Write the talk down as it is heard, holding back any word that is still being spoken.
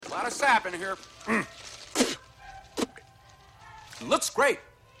of sap in here. Looks great.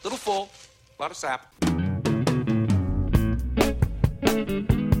 Little full, a lot of sap.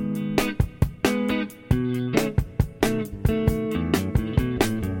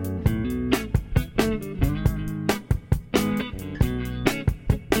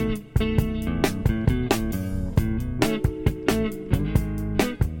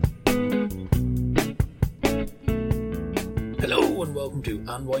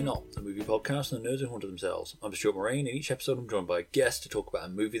 And Why Not, the movie podcast and the nerds who haunted themselves. I'm Stuart Moraine, and each episode I'm joined by a guest to talk about a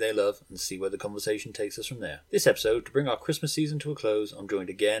movie they love and see where the conversation takes us from there. This episode, to bring our Christmas season to a close, I'm joined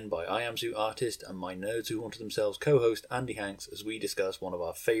again by I Am Zoo artist and my nerds who haunted themselves co-host Andy Hanks as we discuss one of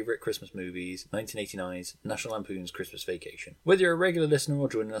our favourite Christmas movies, 1989's National Lampoon's Christmas Vacation. Whether you're a regular listener or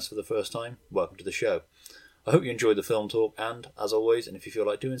joining us for the first time, welcome to the show. I hope you enjoyed the film talk and, as always, and if you feel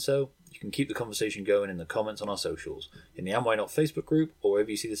like doing so, you can keep the conversation going in the comments on our socials, in the Am Why Not Facebook group, or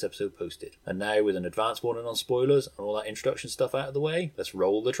wherever you see this episode posted. And now, with an advance warning on spoilers and all that introduction stuff out of the way, let's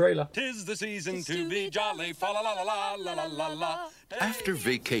roll the trailer. 'Tis the season to be jolly, fa la la la la la la la la. After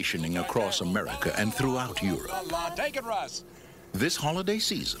vacationing across America and throughout Europe, Take it, Russ. this holiday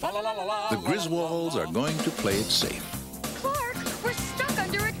season, the Griswolds are going to play it safe. Clark, we're stuck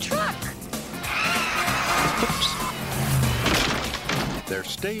under a truck. Oops. They're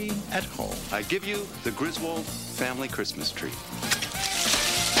staying at home. I give you the Griswold family Christmas tree.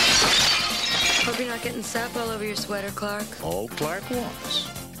 Hope you're not getting sap all over your sweater, Clark. All Clark wants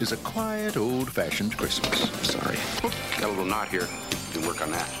is a quiet, old-fashioned Christmas. Sorry. Got a little knot here. You can work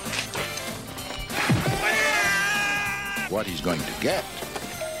on that. What he's going to get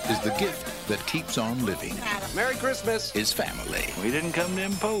is the gift that keeps on living. Merry Christmas. His family. We didn't come to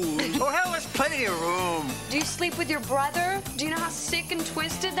impose. Oh, hell, there's plenty of room. Do you sleep with your brother? Do you know how sick and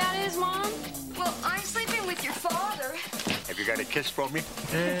twisted that is, Mom? Well, I'm sleeping with your father. Have you got a kiss for me?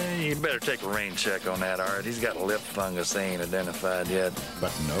 You better take a rain check on that, Art. He's got lip fungus they ain't identified yet.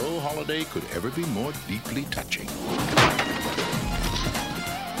 But no holiday could ever be more deeply touching.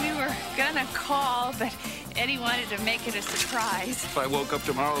 We were gonna call, but Eddie wanted to make it a surprise. If I woke up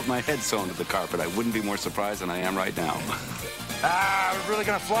tomorrow with my head sewn to the carpet, I wouldn't be more surprised than I am right now. We're really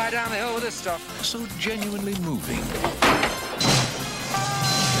gonna fly down the hill with this stuff. So genuinely moving.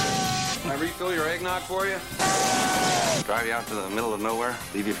 Can I refill your eggnog for you? Drive you out to the middle of nowhere,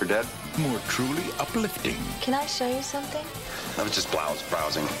 leave you for dead? More truly uplifting. Can I show you something? I was just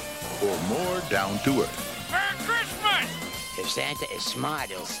browsing. Or more down to earth. Merry Christmas! If Santa is smart,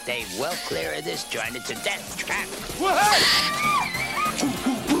 he'll stay well clear of this joint. It's a death trap.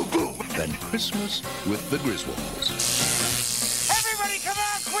 Than Christmas with the Griswolds. Everybody come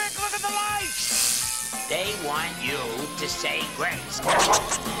out quick, look at the lights! They want you to say grace.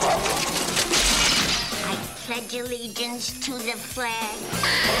 I pledge allegiance to the flag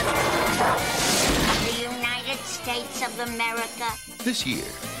of the United States of America. This year,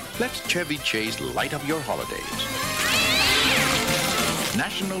 let Chevy Chase light up your holidays.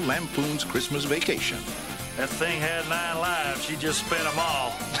 National Lampoon's Christmas Vacation. That thing had 9 lives. She just spent them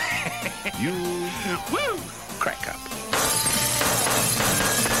all. You woo, crack up.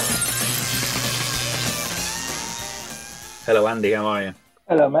 Hello Andy, how are you?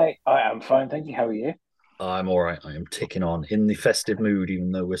 Hello mate, I am fine, thank you. How are you? I'm alright, I am ticking on in the festive mood,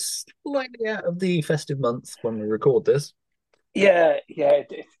 even though we're slightly out of the festive month when we record this. Yeah, I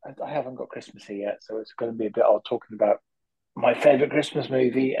haven't got Christmassy yet, so it's going to be a bit odd talking about my favourite Christmas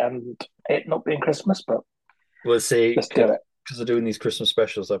movie and it not being Christmas, but we'll see. Let's do it. Because of doing these Christmas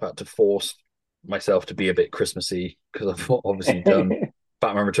specials, I've had to force myself to be a bit Christmassy because I've obviously done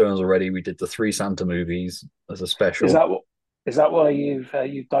Batman Returns already. We did the 3 Santa movies as a special. Is that why you've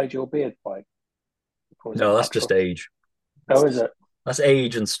dyed your beard white? No, that's just age. Oh, is it? That's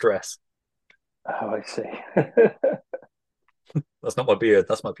age and stress. Oh, I see. That's not my beard.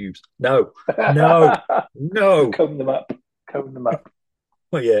 That's my pubes. No. Comb them up.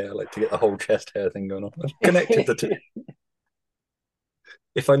 Well, yeah, I like to get the whole chest hair thing going on. I've connected the two.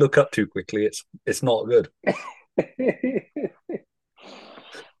 If I look up too quickly, it's not good.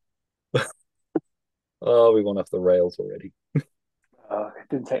 Oh, we went off the rails already. It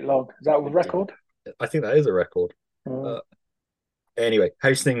didn't take long. Is that a record? I think that is a record. Anyway,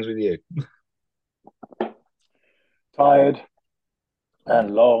 how's things with you? Tired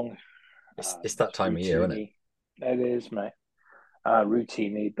and long. It's that time of year, isn't it? It is, mate.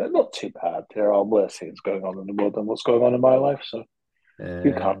 Routine-y, but not too bad. There are worse things going on in the world than what's going on in my life, so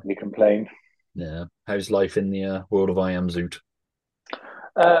you can't really complain. Yeah. How's life in the world of I Am Zoot?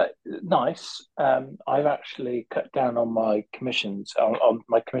 Nice. I've actually cut down on my commissions, on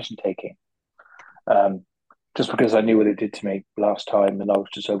my commission taking. just because I knew what it did to me last time, and I was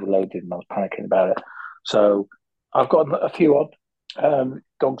just overloaded and I was panicking about it. So I've got a few on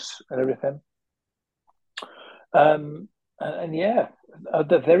dogs and everything. And yeah,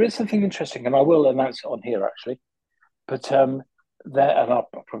 there is something interesting, and I will announce it on here actually. But there, and I'll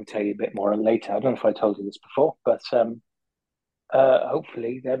probably tell you a bit more later. I don't know if I told you this before, but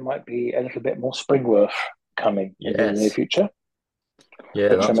hopefully there might be a little bit more Springworth coming in the near future.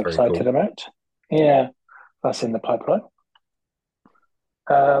 Yeah, which I'm excited about. Yeah, that's in the pipeline.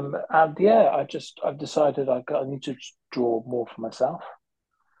 And yeah, I've decided I need to draw more for myself.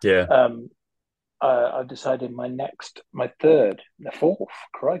 Yeah. I've decided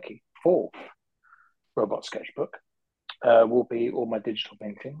fourth robot sketchbook will be all my digital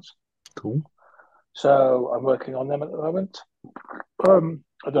paintings. Cool. So I'm working on them at the moment. I don't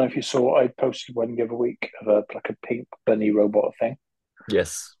know if you saw, I posted one the other week of like a pink bunny robot thing.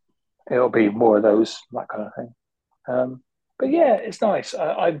 Yes. It'll be more of those, that kind of thing. But yeah, it's nice.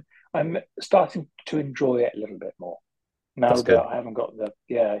 I'm starting to enjoy it a little bit more now that I haven't got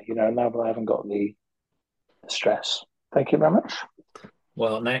the stress. Thank you very much.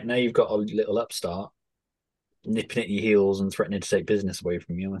 Well, now you've got a little upstart, nipping at your heels and threatening to take business away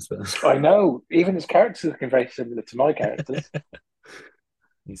from you, I suppose. I know. Even his characters are looking very similar to my characters.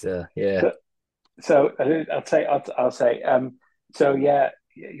 He's yeah. So I'll say. So yeah,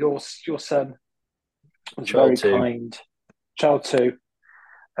 your son was very kind. Child 2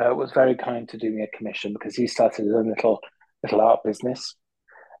 was very kind to do me a commission because he started his own little art business.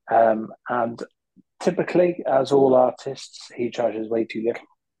 And typically, as all artists, he charges way too little.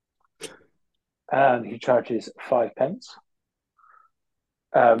 And he charges 5p.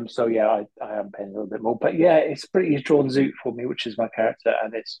 So yeah, I am paying a little bit more. But yeah, he's drawn Zoot for me, which is my character,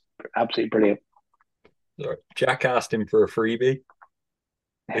 and it's absolutely brilliant. Jack asked him for a freebie.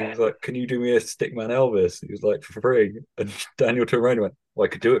 And he was like, "Can you do me a Stickman Elvis?" He was like, "For free." And Daniel turned around and went, "Well, I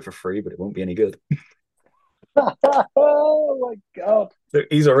could do it for free, but it won't be any good." Oh my God. So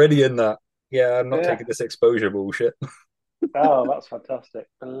he's already in that. Yeah, I'm not taking this exposure bullshit. Oh, that's fantastic.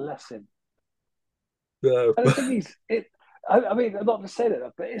 Bless him. No. And the thing is, I mean, I'm not to say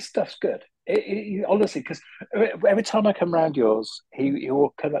that, but his stuff's good. Honestly, because every time I come round yours, he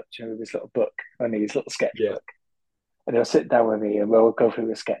will come up to me with his little book, his little sketchbook, and he'll sit down with me and we'll go through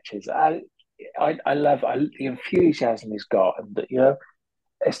the sketches. I love the enthusiasm he's got, and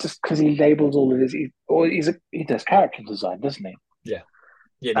it's just because he labels all of his. He does character design, doesn't he? Yeah.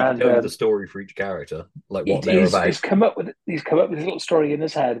 Yeah, he can tell you the story for each character, like what they're about. He's come up with his little story in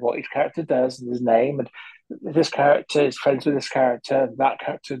his head, what each character does, and his name, and this character is friends with this character, and that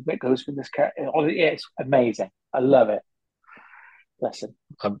character goes with this character. Yeah, it's amazing. I love it. Bless him.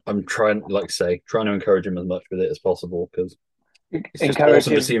 I'm trying to encourage him as much with it as possible because it's just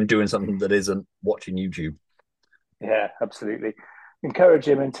awesome to see him doing something that isn't watching YouTube. Yeah, absolutely. Encourage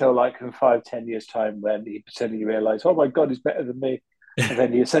him until like in 5-10 years time when he suddenly realise, oh my God, he's better than me. And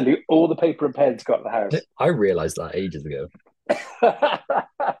then you suddenly all the paper and pens got in the house. I realised that ages ago.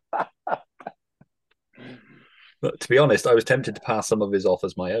 But to be honest, I was tempted to pass some of his off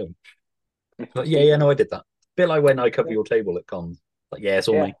as my own. But no, I did that. A bit like when I cover your table at cons. Like, yeah, it's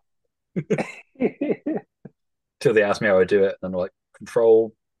all me. Till they asked me how I do it, and I'm like,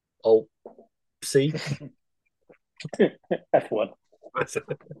 Control Alt C F1.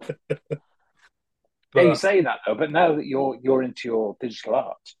 Yeah, you say that though, but now that you're into your digital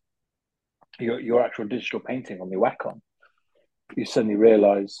art, your actual digital painting on the Wacom, you suddenly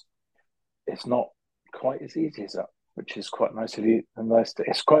realise it's not quite as easy as that, which is quite nice of you. And nice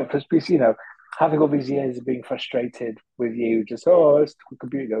it's quite because having all these years of being frustrated with you, just it's the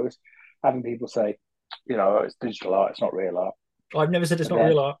computer goes, having people say, it's digital art, it's not real art. I've never said it's not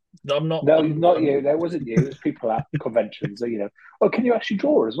real art. I'm not. No, not you. That wasn't you. It was people at conventions. Can you actually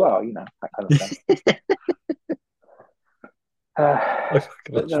draw as well? That kind of thing.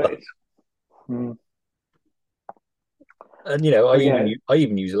 And I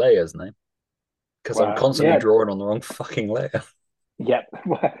even use layers now because I'm constantly drawing on the wrong fucking layer. Yep,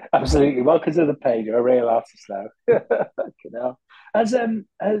 absolutely. Welcome to the page. You're a real artist now. Has Dan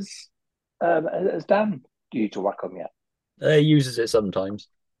used to Wacom yet? He uses it sometimes.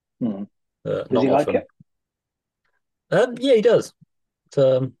 Does not he like often. it? Yeah, he does.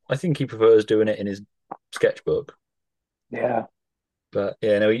 I think he prefers doing it in his sketchbook. Yeah. But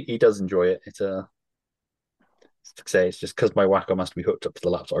yeah, no, he does enjoy it. It's just because my Wacom has to be hooked up to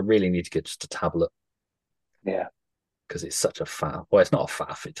the laptop. I really need to get just a tablet. Yeah. Because it's such a faff. Well, it's not a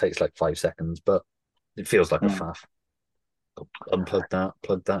faff. It takes like 5 seconds, but it feels like a faff. Unplug that,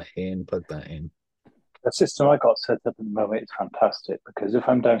 plug that in, plug that in. The system I got set up at the moment is fantastic because if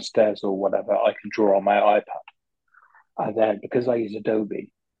I'm downstairs or whatever, I can draw on my iPad. And then because I use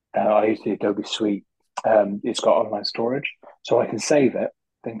Adobe, I use the Adobe Suite. It's got online storage, so I can save it,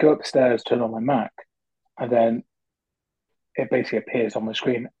 then go upstairs, turn on my Mac, and then it basically appears on my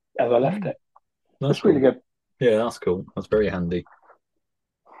screen as I left it. That's really good. Yeah, that's cool. That's very handy.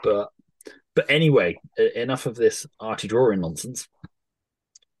 But anyway, enough of this arty drawing nonsense.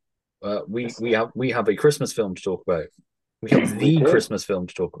 We have a Christmas film to talk about. We have the Christmas film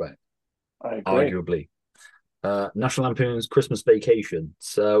to talk about. I agree. Arguably. National Lampoon's Christmas Vacation.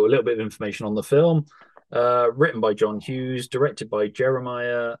 So a little bit of information on the film. Written by John Hughes, directed by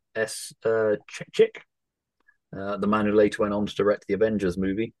Jeremiah S. Chick, the man who later went on to direct the Avengers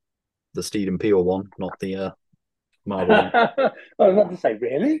movie, the Steed and Peel one, not the Marvel one. I was about to say,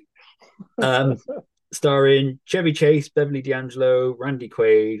 really? Starring Chevy Chase, Beverly D'Angelo, Randy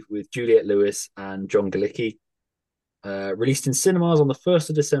Quaid, with Juliette Lewis and John Galicki. Released in cinemas on the 1st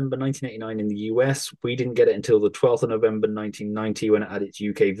of December 1989 in the US. We didn't get it until the 12th of November 1990 when it had its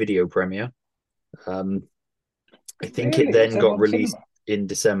UK video premiere. I think it then got released in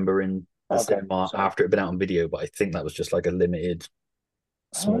December in the cinema after it had been out on video, but I think that was just like a limited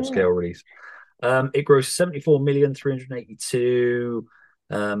small scale release. It grossed $74,382,088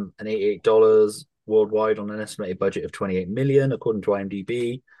 and $88 worldwide on an estimated budget of $28 million, according to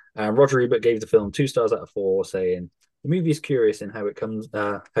IMDb. Roger Ebert gave the film 2 stars out of 4, saying the movie is curious in how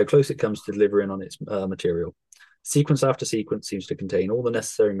close it comes to delivering on its material. Sequence after sequence seems to contain all the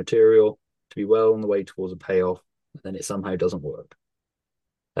necessary material to be well on the way towards a payoff, and then it somehow doesn't work.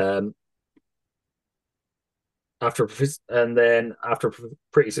 After a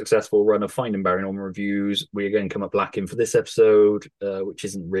pretty successful run of Finding Barry Norman reviews, we again come up lacking for this episode, which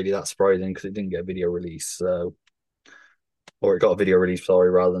isn't really that surprising because it didn't get a video release, or it got a video release,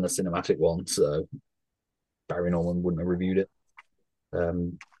 rather than a cinematic one. So Barry Norman wouldn't have reviewed it.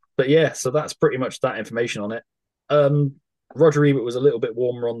 But yeah, so that's pretty much that information on it. Roger Ebert was a little bit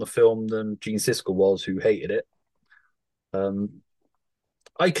warmer on the film than Gene Siskel was, who hated it.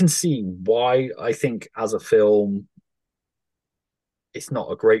 I can see why. I think as a film, it's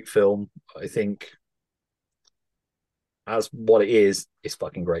not a great film. I think as what it is, it's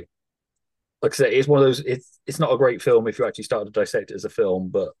fucking great. Like I said, it's one of those. It's not a great film if you actually start to dissect it as a film,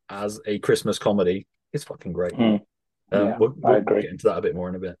 but as a Christmas comedy, it's fucking great. We'll get into that a bit more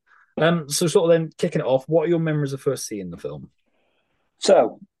in a bit. So sort of then kicking it off, what are your memories of first seeing the film?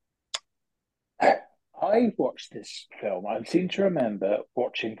 So I watched this film. I seem to remember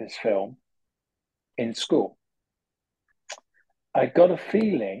watching this film in school. I got a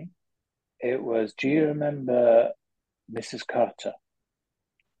feeling it was. Do you remember Mrs. Carter?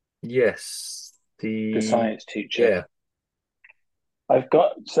 Yes, the science teacher. Yeah. It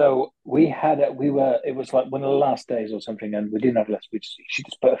was like one of the last days or something, and we didn't have lessons. She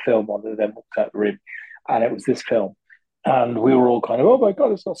just put a film on and then walked out the room, and it was this film, and we were all kind of, oh my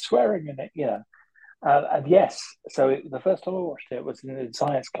god, it's got swearing in it, and yes, so the first time I watched it was in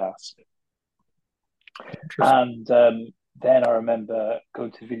science class, and then I remember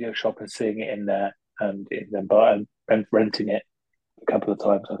going to the video shop and seeing it in there, and renting it a couple of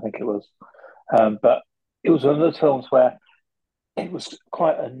times, I think it was, but it was one of those films where it was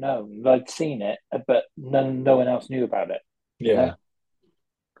quite unknown. I'd seen it, but no one else knew about it. Yeah.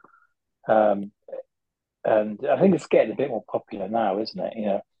 And I think it's getting a bit more popular now, isn't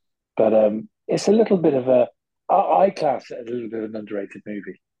it? But it's a little bit of I class it as a little bit of an underrated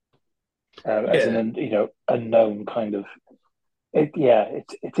movie. As an unknown kind of. It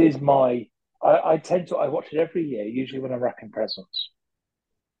is my. I watch it every year, usually when I'm wrapping presents.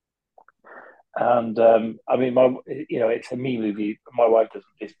 And I mean, it's a me movie. My wife isn't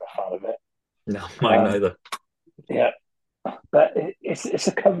a fan of it. No, mine neither. Yeah, but it's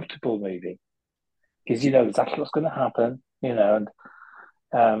a comfortable movie because you know exactly what's going to happen. And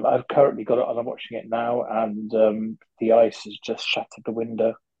I've currently got it on. I'm watching it now, and the ice has just shattered the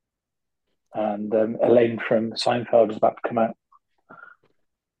window, and Elaine from Seinfeld is about to come out.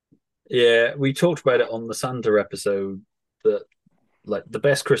 Yeah, we talked about it on the Santa episode that. Like the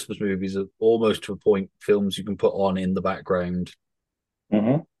best Christmas movies are almost to a point films you can put on in the background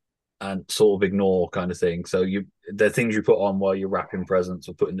and sort of ignore kind of thing. So they're things you put on while you're wrapping presents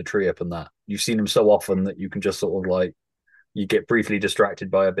or putting the tree up and that. You've seen them so often that you can just sort of like you get briefly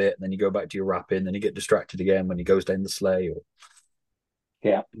distracted by a bit and then you go back to your wrapping, then you get distracted again when he goes down the sleigh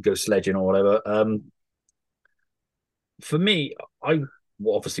or go sledging or whatever. For me, I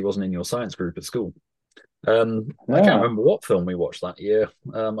obviously wasn't in your science group at school. I can't remember what film we watched that year.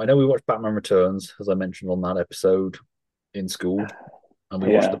 I know we watched Batman Returns, as I mentioned on that episode, in school, and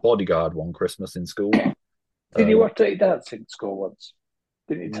we watched The Bodyguard one Christmas in school. Did you watch Dirty Dancing in school once?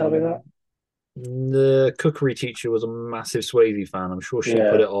 Didn't you tell me that? The cookery teacher was a massive Swayze fan. I'm sure she put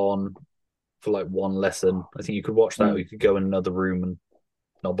Yeah. it on for like one lesson. I think you could watch that, or you could go in another room and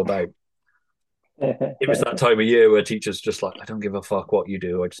knob about. It was that time of year where teachers just like, I don't give a fuck what you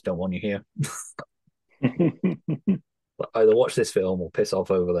do, I just don't want you here. Like, either watch this film or piss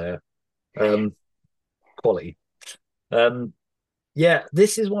off over there. Quality. Yeah,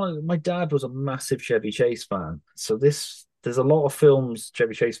 this is one of my dad was a massive Chevy Chase fan. So there's a lot of films,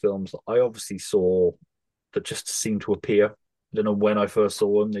 Chevy Chase films that I obviously saw that just seem to appear. I don't know when I first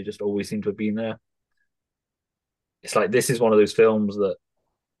saw them, they just always seem to have been there. It's like this is one of those films that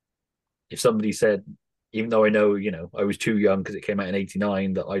if somebody said, even though I know, I was too young because it came out in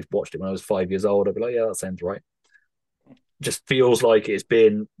 '89, that I watched it when I was 5 years old, I'd be like, yeah, that sounds right. Just feels like it's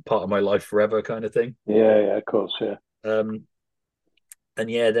been part of my life forever, kind of thing. Yeah, of course, yeah. And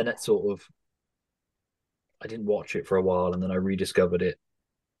yeah, then it sort of, I didn't watch it for a while, and then I rediscovered it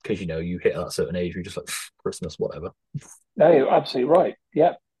because you hit that certain age, you're just like Christmas, whatever. No, you're absolutely right.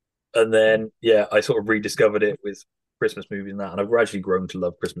 Yeah. And then yeah, I sort of rediscovered it with Christmas movies and that, and I've gradually grown to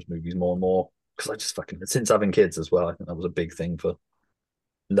love Christmas movies more and more because I just fucking since having kids as well, I think that was a big thing for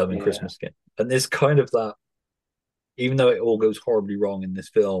loving Christmas again. And there's kind of that, even though it all goes horribly wrong in this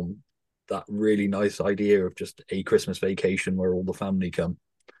film, that really nice idea of just a Christmas vacation where all the family come.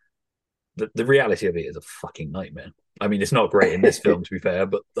 The reality of it is a fucking nightmare. I mean, it's not great in this film, to be fair,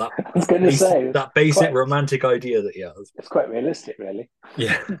 but that I was going to say that basic romantic idea that it's quite realistic, really.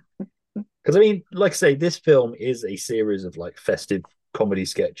 Yeah, because I mean, like I say, this film is a series of like festive comedy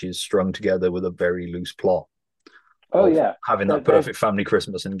sketches strung together with a very loose plot. Oh yeah, having that perfect family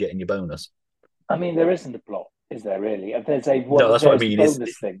Christmas and getting your bonus. I mean, there isn't a plot, is there really? There's a one. No, that's what I mean.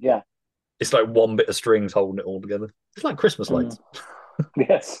 Bonus thing, yeah. It's like one bit of strings holding it all together. It's like Christmas lights.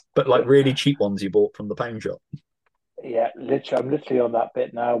 Yes. But like really cheap ones you bought from the pound shop. Yeah, literally, I'm literally on that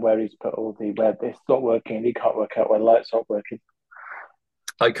bit now where he's put where it's not working and he can't work out where lights aren't working.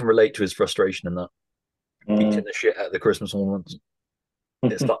 I can relate to his frustration in that. Beating the shit out of the Christmas ornaments.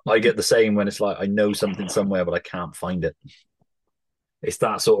 It's like I get the same when it's like I know something somewhere but I can't find it. It's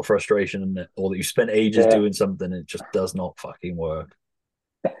that sort of frustration, isn't it? Or that you spent ages doing something and it just does not fucking work.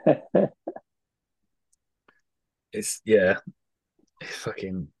 It's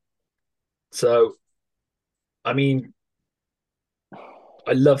fucking. So, I mean,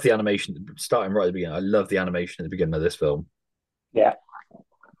 I love the animation. Starting right at the beginning, I love the animation at the beginning of this film. Yeah.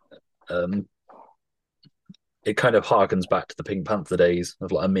 It kind of harkens back to the Pink Panther days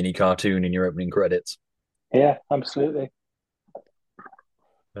of like a mini cartoon in your opening credits. Yeah, absolutely.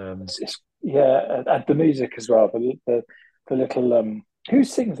 And the music as well. The little who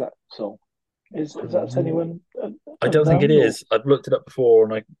sings that song? Is that anyone? I don't think it is. I've looked it up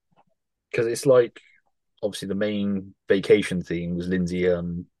before, and because it's like obviously the main vacation theme was Lindsay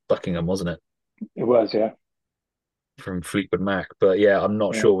Buckingham, wasn't it? It was, yeah, from Fleetwood Mac. But yeah, I'm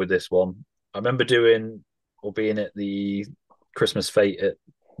not sure with this one. I remember being at the Christmas fair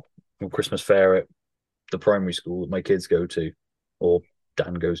at the primary school that my kids go to, or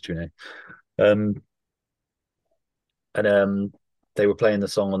Dan goes to now. And they were playing the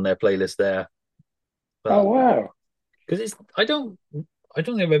song on their playlist there. But, oh wow! Because I don't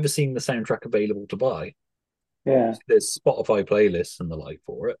think I've ever seen the soundtrack available to buy. Yeah, there's Spotify playlists and the like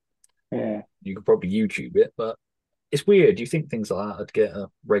for it. Yeah, you could probably YouTube it, but it's weird. You think things like that would get a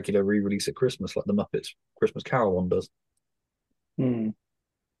regular re-release at Christmas, like the Muppets Christmas Carol one does.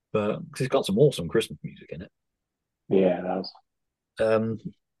 But because it's got some awesome Christmas music in it. Yeah, it does.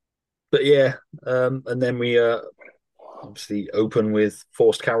 But yeah, and then we obviously open with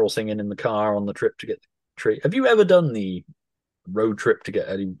forced carol singing in the car on the trip to get the tree. Have you ever done the road trip to get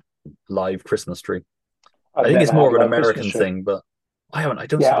a live Christmas tree? I think it's more of an American thing, but I haven't. I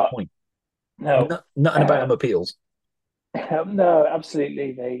don't see the point. No, nothing about them appeals. No,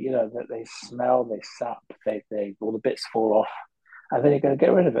 absolutely. They smell, they sap, they all the bits fall off, and then you're going to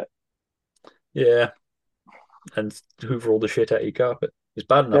get rid of it. Yeah, and hoover all the shit out of your carpet. It's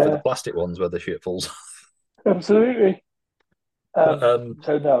bad enough with the plastic ones where the shit falls off. Absolutely. So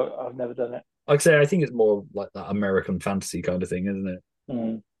no, I've never done it. Like I say, I think it's more like that American fantasy kind of thing, isn't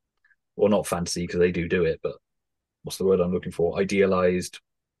it? Well, not fantasy because they do it, but what's the word I'm looking for? Idealized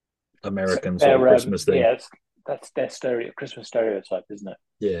American sort of Christmas thing. Yeah, that's their Christmas stereotype, isn't it?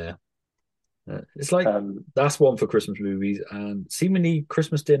 Yeah. It's like that's one for Christmas movies, and seemingly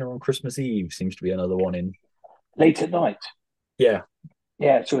Christmas dinner on Christmas Eve seems to be another one in late at night. Yeah.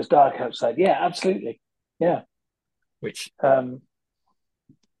 Yeah, so it's dark outside. Yeah, absolutely. Yeah. Which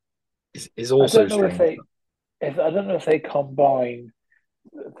is also strange. I don't know if they combine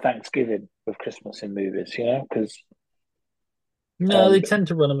Thanksgiving with Christmas in movies, because No, they tend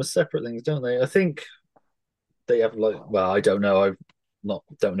to run them as separate things, don't they? I think they have I don't know.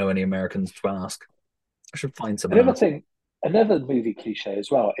 Don't know any Americans to ask. I should find some. Another movie cliche as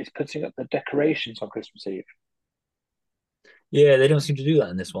well is putting up the decorations on Christmas Eve. Yeah, they don't seem to do that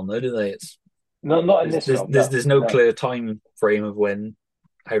in this one, though, do they? It's not in this film. There's no clear time frame of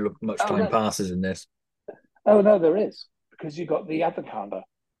how much time no. passes in this. Oh no, there is, because you got the advent calendar.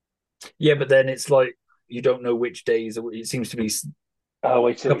 Yeah, but then it's like you don't know which days. It seems to be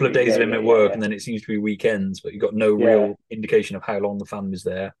a couple of days of him at work, and then it seems to be weekends, but you've got no real indication of how long the family's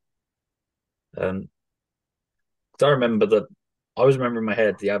there. I remember I was remembering in my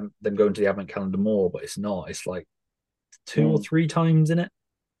head them going to the advent calendar more, but it's not. It's like 2 or 3 times in it.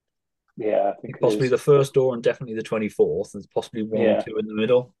 Yeah, I think possibly the first door and definitely the 24th. There's possibly 1 or 2 in the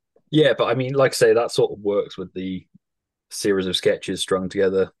middle. Yeah, but I mean, like I say, that sort of works with the series of sketches strung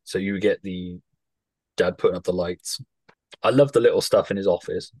together. So you get the dad putting up the lights. I love the little stuff in his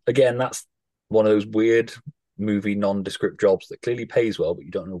office. Again, that's one of those weird movie nondescript jobs that clearly pays well, but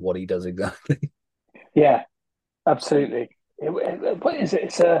you don't know what he does exactly. Yeah, absolutely. What is it?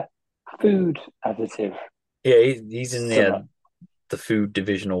 It's a food additive. Yeah, he's in the food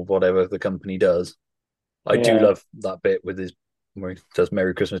division or whatever the company does. I do love that bit with where he says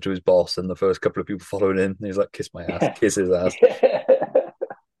Merry Christmas to his boss, and the first couple of people following in, he's like, kiss my ass, kiss his ass.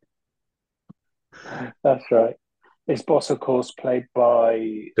 That's right. His boss, of course, played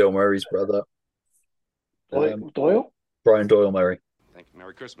by Bill Murray's brother. Doyle? Brian Doyle Murray. Thank you.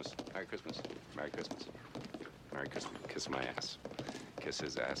 Merry Christmas. Merry Christmas. Merry Christmas. Merry Christmas. Kiss my ass. Kiss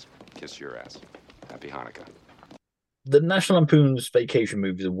his ass. Kiss your ass. Happy Hanukkah. The National Lampoon's vacation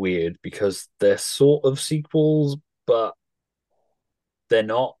movies are weird because they're sort of sequels, but they're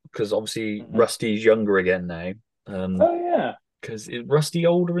not, because obviously Rusty's younger again now. Because is Rusty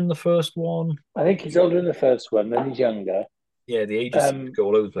older in the first one? I think he's older in the first one, then he's younger. Yeah, the ages seem to go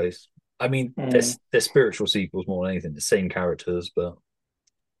all over the place. I mean, they're spiritual sequels more than anything. The same characters, but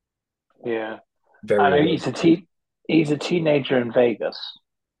yeah, very. He's a teenager in Vegas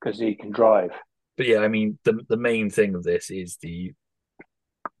because he can drive. But yeah, I mean, the main thing of this is the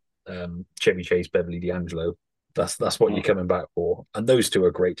Chevy Chase, Beverly D'Angelo. That's what you're coming back for, and those two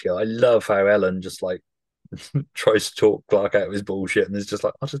are great together. I love how Ellen just like tries to talk Clark out of his bullshit, and is just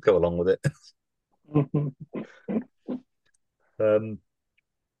like, I'll just go along with it.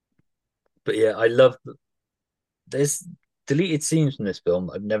 But yeah, I love. There's deleted scenes from this film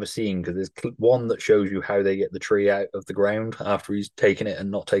I've never seen, because there's one that shows you how they get the tree out of the ground after he's taken it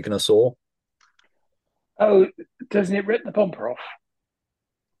and not taken a saw. Oh, doesn't it rip the bumper off?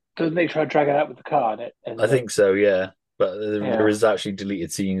 Doesn't they try to drag it out with the car? I think so, yeah. But there is actually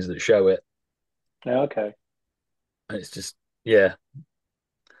deleted scenes that show it. Yeah, okay. And it's just, yeah.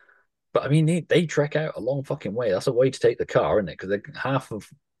 But I mean, they trek out a long fucking way. That's a way to take the car, isn't it? Because half of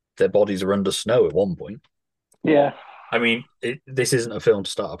their bodies are under snow at one point. Yeah. I mean, this isn't a film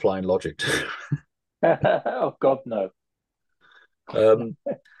to start applying logic to. Oh, God, no.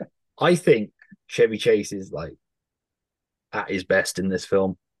 I think Chevy Chase is like at his best in this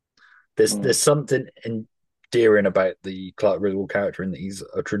film. There's something endearing about the Clark Griswold character in that he's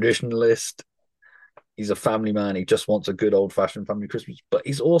a traditionalist. He's a family man. He just wants a good old-fashioned family Christmas. But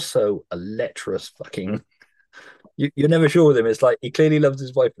he's also a lecherous fucking... You're never sure with him. It's like he clearly loves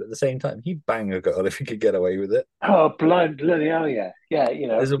his wife, but at the same time, he'd bang a girl if he could get away with it. Oh, bloody hell, yeah. Yeah, you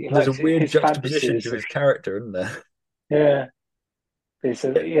know. There's a weird juxtaposition to his character, isn't there? Yeah.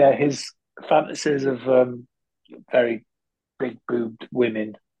 His fantasies of very big-boobed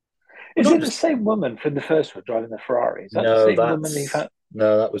women. Is it the same woman from the first one driving the Ferrari? Is that the same woman he found?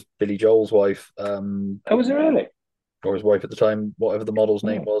 No, that was Billy Joel's wife. Oh, was it really? Or his wife at the time, whatever the model's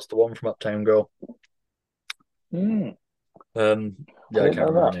name was, the one from Uptown Girl. Yeah, I can't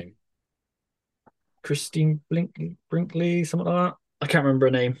remember her name. Christine Brinkley, something like that. I can't remember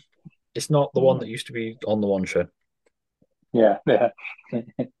her name. It's not the one that used to be on the One Show. Yeah.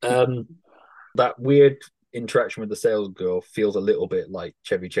 That weird interaction with the sales girl feels a little bit like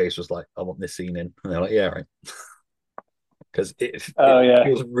Chevy Chase was like, I want this scene in. And they're like, yeah, right. Because it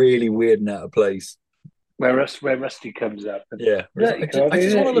feels really weird and out of place. Where Rusty comes up. Yeah. I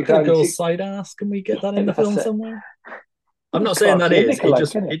just want to look at a girl's side ass. Can we get that in the film somewhere? I'm not saying that is.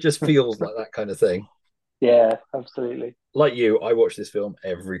 It just feels like that kind of thing. Yeah, absolutely. Like you, I watch this film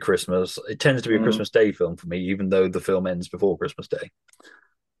every Christmas. It tends to be a Christmas Day film for me, even though the film ends before Christmas Day.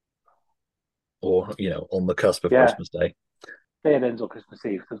 Or, on the cusp of Christmas Day. It ends on Christmas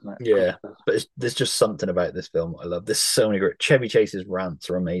Eve, doesn't it? Yeah, but there's just something about this film I love. There's so many great... Chevy Chase's rants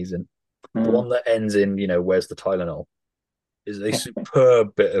are amazing. The one that ends in, where's the Tylenol, is a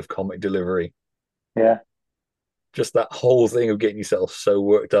superb bit of comic delivery. Yeah. Just that whole thing of getting yourself so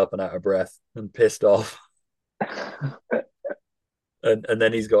worked up and out of breath and pissed off. And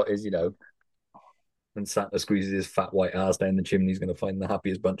then he's got his, when Santa squeezes his fat white ass down the chimney, he's going to find the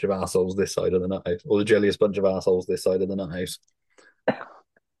happiest bunch of assholes this side of the nut house, or the jelliest bunch of assholes this side of the nut house.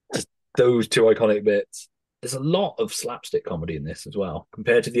 Just those two iconic bits. There's a lot of slapstick comedy in this as well,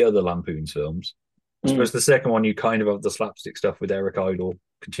 compared to the other Lampoon's films. I suppose the second one, you kind of have the slapstick stuff with Eric Idle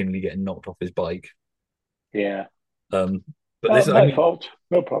continually getting knocked off his bike. Yeah. But this, my fault.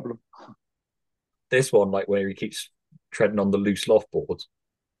 No problem. This one, like where he keeps treading on the loose loft boards.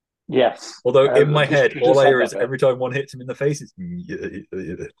 Yes. Although in my head, all I hear is every time one hits him in the face, it's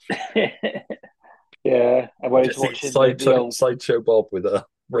yeah. And when he's watching sideshow Bob with a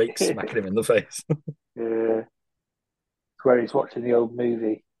rake smacking him in the face. Yeah. Where he's watching the old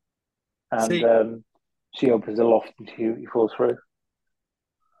movie, and she opens the loft and he falls through.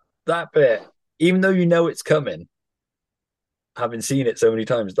 That bit, even though you know it's coming, having seen it so many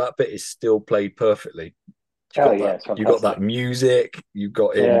times, that bit is still played perfectly. You got that music. You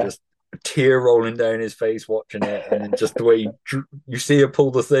got him just a tear rolling down his face watching it, and then just the way you see her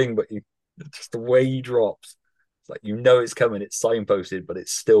pull the thing, but just the way he drops. It's like it's coming. It's signposted, but it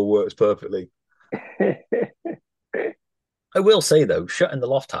still works perfectly. I will say though, shutting the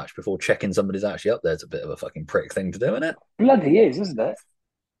loft hatch before checking somebody's actually up there is a bit of a fucking prick thing to do, isn't it? Bloody is, isn't it?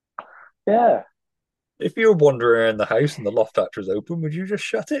 Yeah. If you were wandering around the house and the loft hatch was open, would you just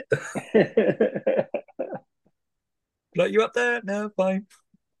shut it? Like, you up there? No, fine.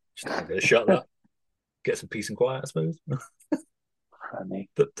 Just not going to shut that. Get some peace and quiet, I suppose. Funny.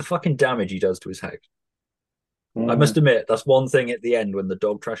 The fucking damage he does to his house. I must admit, that's one thing at the end when the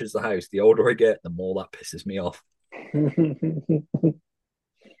dog trashes the house. The older I get, the more that pisses me off.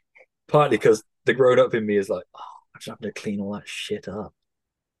 Partly because the grown-up in me is like, I just have to clean all that shit up.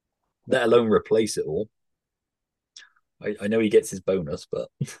 Let alone replace it all. I know he gets his bonus, but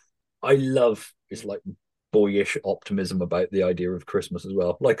I love his like boyish optimism about the idea of Christmas as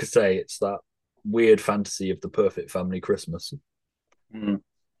well. Like I say, it's that weird fantasy of the perfect family Christmas.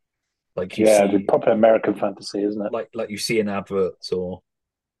 Like the proper American fantasy, isn't it? Like you see in adverts or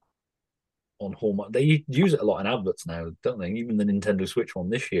on Hallmark. They use it a lot in adverts now, don't they? Even the Nintendo Switch one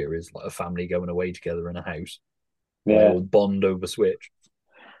this year is like a family going away together in a house. Yeah, they all bond over Switch.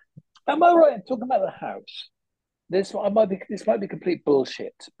 Am I right in talking about the house? This might be complete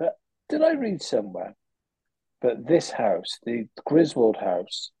bullshit, but did I read somewhere that this house, the Griswold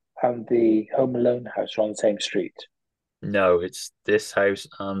house, and the Home Alone house are on the same street? No, it's this house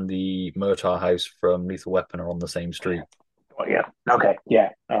and the Murtaugh house from Lethal Weapon are on the same street. Oh, yeah. Okay. Yeah.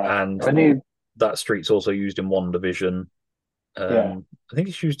 And that street's also used in WandaVision. I think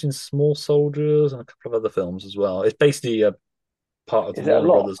it's used in Small Soldiers and a couple of other films as well. It's basically a part of the Warner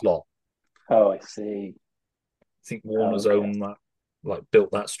Brothers lot. Oh, I see. I think Warner's own that, like,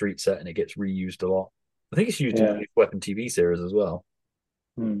 built that street set, and it gets reused a lot. I think it's used in the Weapon TV series as well.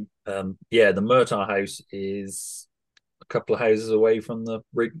 The Murtaugh house is a couple of houses away from the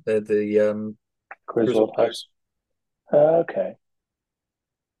Griswold house. Okay,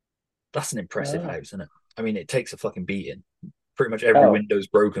 that's an impressive house, isn't it? I mean, it takes a fucking beating. Pretty much every window's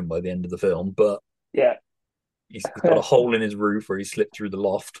broken by the end of the film, but he's got a hole in his roof where he slipped through the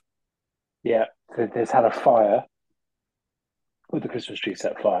loft. Yeah, there's had a fire with the Christmas tree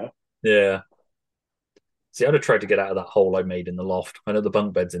set fire. Yeah. See, I'd have tried to get out of that hole I made in the loft. I know the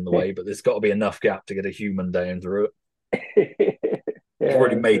bunk bed's in the way, but there's got to be enough gap to get a human down through it. You've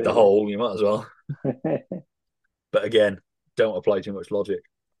already made the hole, you might as well. But again, don't apply too much logic.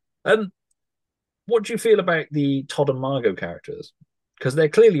 What do you feel about the Todd and Margot characters? Because they're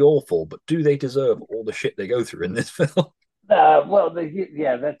clearly awful, but do they deserve all the shit they go through in this film? They're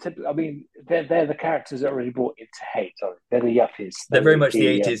typical. I mean, they're the characters that are really brought into hate. They're the yuppies. They're very much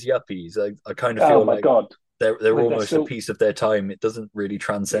the 80s yuppies. I kind of feel like they're almost a piece of their time. It doesn't really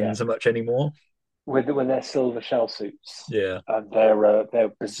transcend so much anymore. With their silver shell suits, and their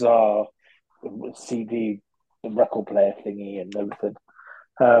bizarre CD record player thingy and everything.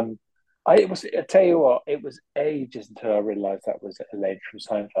 I tell you what, it was ages until I realised that was Elaine from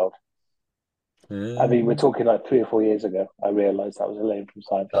Seinfeld. I mean, we're talking like 3 or 4 years ago. I realised that was Elaine from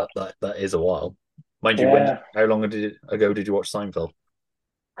Seinfeld. That is a while, mind you. How long ago did you watch Seinfeld?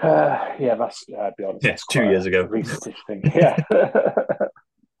 That's. I'll be honest. That's 2 years ago. Recent thing.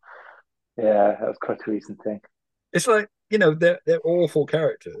 Yeah, that was quite a recent thing. It's like, they're awful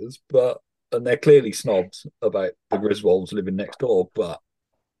characters, and they're clearly snobs about the Griswolds living next door, but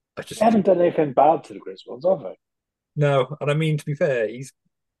they haven't done anything bad to the Griswolds, have they? No, and I mean, to be fair,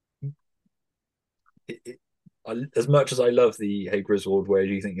 as much as I love the "Hey Griswold, where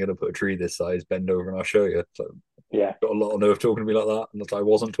do you think you're going to put a tree this size? Bend over and I'll show you." So Yeah. Got a lot of nerve talking to me like that, and that I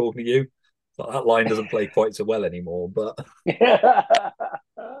wasn't talking to you. Like, that line doesn't play quite so well anymore, but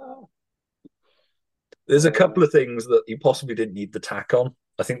there's a couple of things that you possibly didn't need the tack on.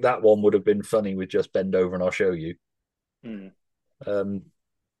 I think that one would have been funny with just bend over and I'll show you. Mm. And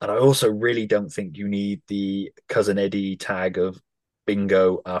I also really don't think you need the Cousin Eddie tag of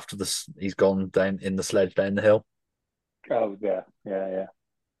bingo after he's gone down in the sledge down the hill. Oh yeah, yeah.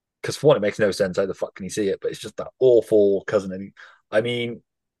 Because for one, it makes no sense. How the fuck can you see it? But it's just that awful Cousin Eddie. I mean,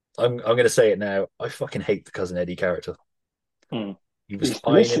 I'm going to say it now. I fucking hate the Cousin Eddie character. Mm. He was He's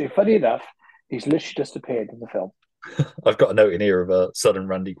fine. literally, funny enough, he's literally just appeared in the film. I've got a note in here of Southern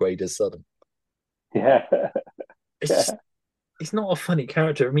Randy Quaid as Southern. Yeah. It's just, he's not a funny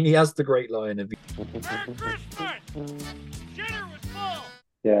character. I mean, he has the great line of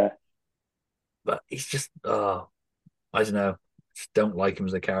yeah. But he's just, I don't know. Just don't like him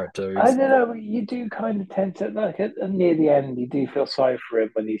as a character. I don't know. You do kind of tend to like near the end. You do feel sorry for him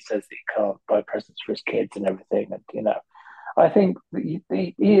when he says that he can't buy presents for his kids and everything. And I think that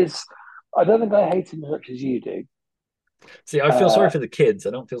he is. I don't think I hate him as much as you do. See, I feel sorry for the kids.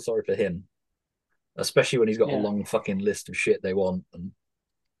 I don't feel sorry for him, especially when he's got a long fucking list of shit they want,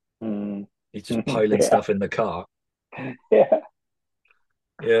 and he's just piling stuff in the car. Yeah.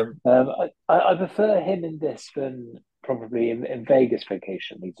 Yeah. I prefer him in this than probably in Vegas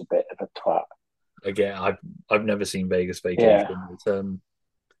Vacation. He's a bit of a twat. Again, I've never seen Vegas Vacation.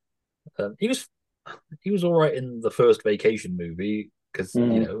 Yeah. He was all right in the first Vacation movie because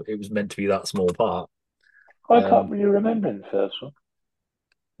it was meant to be that small part. I can't really remember in the first one.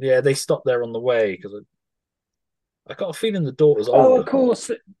 Yeah, they stopped there on the way because I got a feeling the daughter's older. Oh, of course.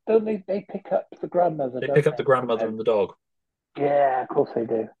 Don't they pick up the grandmother? They pick up the grandmother and the dog. Yeah, of course they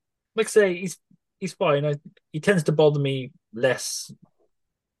do. Like I say, he's fine. He tends to bother me less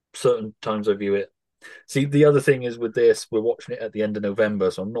certain times I view it. See, the other thing is with this, we're watching it at the end of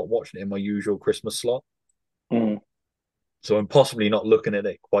November, so I'm not watching it in my usual Christmas slot. Mm. So I'm possibly not looking at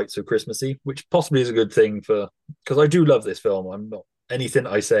it quite so Christmassy, which possibly is a good thing because I do love this film. I'm not anything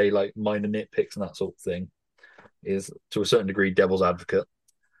I say like minor nitpicks and that sort of thing is to a certain degree devil's advocate.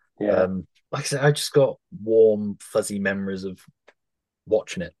 Yeah. Like I said, I just got warm, fuzzy memories of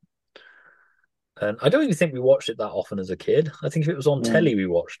watching it. And I don't even think we watched it that often as a kid. I think if it was on telly, we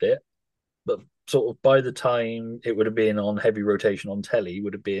watched it. But sort of by the time it would have been on heavy rotation on telly,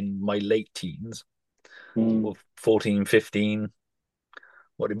 would have been my late teens, sort of 14, 15.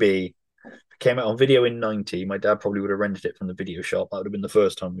 What would it be? It came out on video in 90. My dad probably would have rented it from the video shop. That would have been the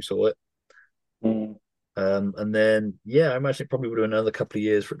first time we saw it. And then, I imagine it probably would have been another couple of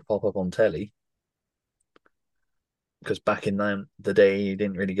years for it to pop up on telly. Because back in the day, you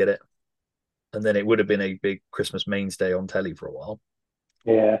didn't really get it. And then it would have been a big Christmas mainstay on telly for a while.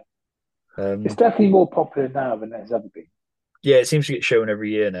 Yeah. It's definitely more popular now than it has ever been. Yeah, it seems to get shown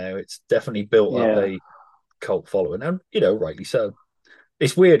every year now. It's definitely built up a cult following. And, rightly so.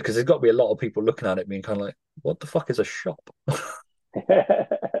 It's weird because there's got to be a lot of people looking at it being kind of like, what the fuck is a shop?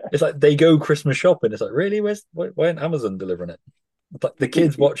 It's like they go Christmas shopping. It's like, really? Why isn't Amazon delivering it? It's like the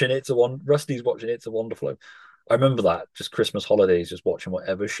kids watching Rusty's watching It's a Wonderful Life. I remember that, just Christmas holidays, just watching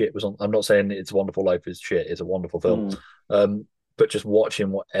whatever shit was on. I'm not saying It's a Wonderful Life is shit. It's a wonderful film. But just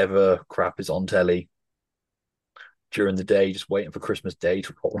watching whatever crap is on telly during the day, just waiting for Christmas Day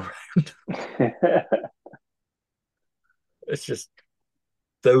to roll around. It's just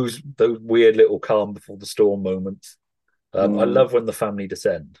those weird little calm before the storm moments. I love when the family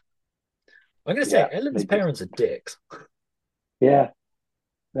descend. I'm going to say Ellen's parents are dicks. Yeah,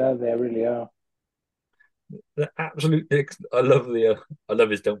 no, they really are. They're absolute dicks. I love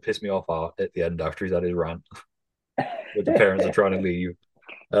his "Don't piss me off" art at the end after he's had his rant, where the parents are trying to leave.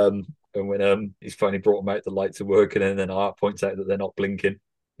 And when he's finally brought them out, the lights are working, and then Art points out that they're not blinking.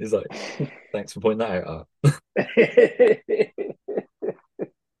 He's like, "Thanks for pointing that out, Art."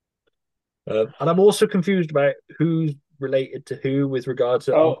 And I'm also confused about who's related to who with regard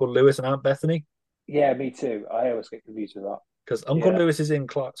to Uncle Lewis and Aunt Bethany. Yeah, me too. I always get confused with that. Because Uncle Lewis is in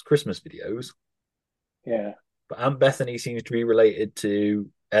Clark's Christmas videos. Yeah. But Aunt Bethany seems to be related to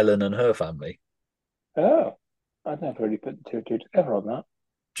Ellen and her family. Oh, I'd never really put the two and two together on that.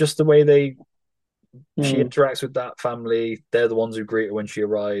 Just the way she interacts with that family. They're the ones who greet her when she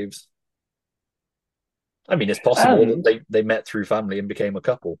arrives. I mean, it's possible that they met through family and became a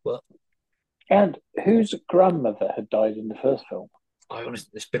couple, but... And whose grandmother had died in the first film?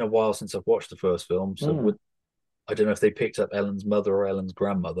 It's been a while since I've watched the first film, so I don't know if they picked up Ellen's mother or Ellen's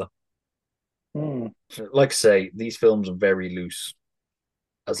grandmother. So, like I say, these films are very loose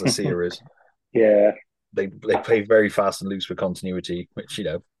as a series. Yeah. They play very fast and loose with continuity, which,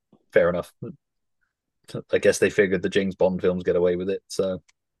 fair enough. I guess they figured the James Bond films get away with it, so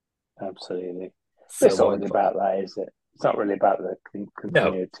Absolutely. But it's so not why really not? about that, is it? It's not really about the No,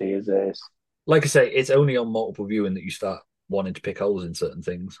 continuity, is it? like I say, it's only on multiple viewing that you start wanting to pick holes in certain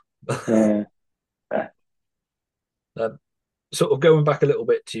things. Yeah. Um, sort of going back a little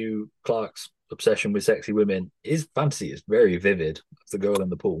bit to Clark's obsession with sexy women, his fantasy is very vivid of the girl in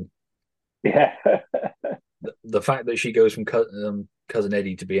the pool. Yeah. The fact that she goes from cousin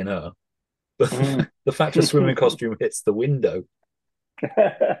Eddie to being her, Mm. the fact her swimming costume hits the window.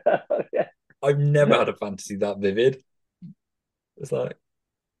 Yeah. I've never had a fantasy that vivid. It's like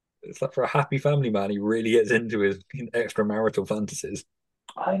for a happy family man, he really gets into his extramarital fantasies.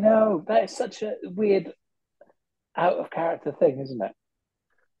 I know. That is such a weird out of character thing, isn't it?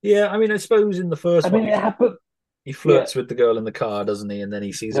 Yeah, I mean, I suppose in the I first one, mean, it happened. he Yeah, flirts with the girl in the car, doesn't he? And then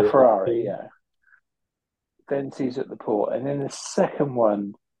he sees the her at the Ferrari. pool. Yeah. Then sees at the port, and then the second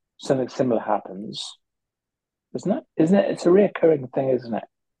one, something similar happens, isn't it? Isn't it? It's a reoccurring thing, isn't it?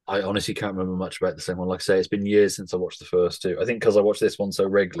 I honestly can't remember much about the second one. Like I say, it's been years since I watched the first two. I think because I watched this one so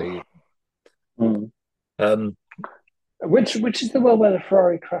regularly. Mm. Um, Which is the one where the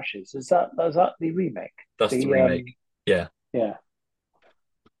Ferrari crashes? Is that the remake? that's the remake. Yeah. Yeah.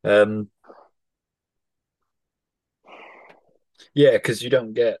 Um, yeah, because you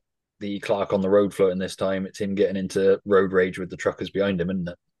don't get the Clark on the road floating this time. It's him getting into road rage with the truckers behind him, isn't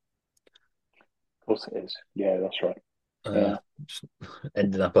it? Of course it is. Yeah, that's right. Yeah. Just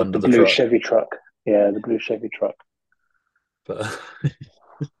ending up under The the blue truck. Chevy truck. Yeah, the blue Chevy truck. But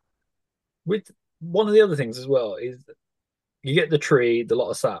with one of the other things as well is you get the tree, the lot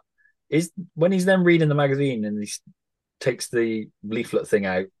of sap. Is when he's then reading the magazine and he takes the leaflet thing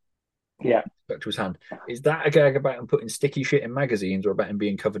out Yeah. back to his hand. Is that a gag about him putting sticky shit in magazines or about him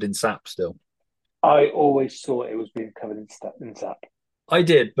being covered in sap still? I always thought it was being covered in sap. I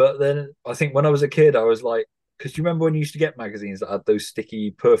did, but then I think when I was a kid, I was like, because do you remember when you used to get magazines that had those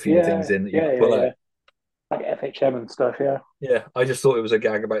sticky perfume things in that you could pull out? Like FHM and stuff, yeah. Yeah, I just thought it was a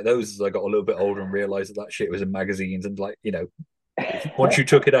gag about those as I got a little bit older and realized that shit was in magazines. And like, once you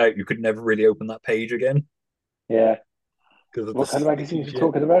took it out, you could never really open that page again. Yeah. Because of What the kind of magazines are you shit.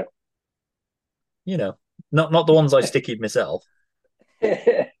 talking about? Not the ones I stickied myself.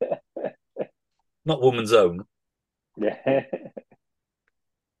 Not Woman's Own. Yeah.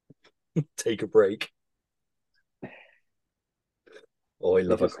 Take a break. Oh, I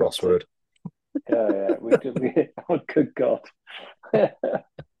love a crossword. Yeah. Oh, good God.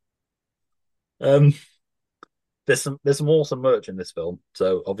 There's some awesome merch in this film.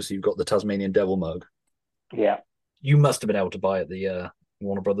 So obviously you've got the Tasmanian Devil mug. Yeah. You must have been able to buy at the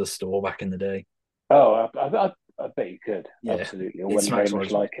Warner Brothers store back in the day. Oh, I bet you could. Yeah, absolutely. I it wouldn't very smacks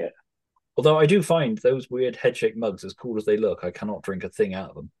much one. like it. Although I do find those weird head-shaped mugs, as cool as they look, I cannot drink a thing out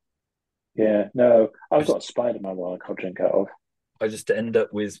of them. Yeah, no, I've got a Spider-Man one I can't drink out of. I just end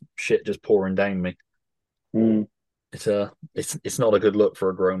up with shit just pouring down me. Mm. It's not a good look for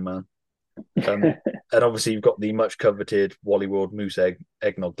a grown man. And obviously you've got the much coveted Wally World Moose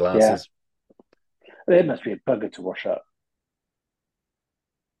eggnog glasses. Yeah. It must be a bugger to wash up.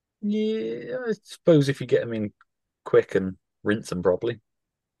 Yeah, I suppose if you get them in quick and rinse them properly.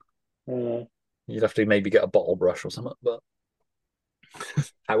 You'd have to maybe get a bottle brush or something, but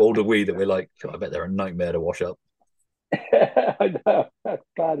how old are we that we're like, I bet they're a nightmare to wash up. I know. How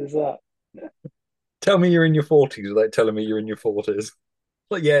bad is that? Tell me you're in your 40s without telling me you're in your 40s.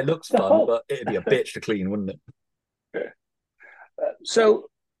 Well, yeah, it looks fun, but it'd be a bitch to clean, wouldn't it? So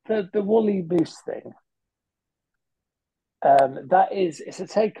the Wally Moose thing, it's a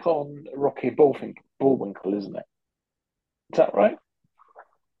take on Rocky Bullwinkle, isn't it? Is that right?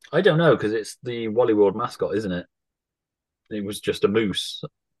 I don't know, because it's the Wally World mascot, isn't it? It was just a moose.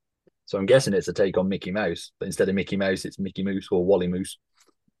 So I'm guessing it's a take on Mickey Mouse, but instead of Mickey Mouse, it's Mickey Moose or Wally Moose.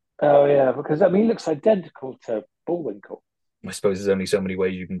 Oh, yeah, because he looks identical to Bullwinkle. I suppose there's only so many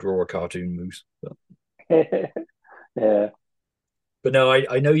ways you can draw a cartoon moose. But... Yeah. But no,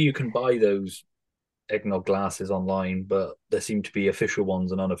 I know you can buy those eggnog glasses online, but there seem to be official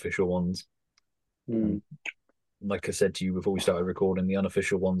ones and unofficial ones. Mm. Like I said to you before we started recording, the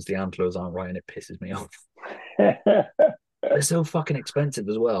unofficial ones, the antlers aren't right, and it pisses me off. They're so fucking expensive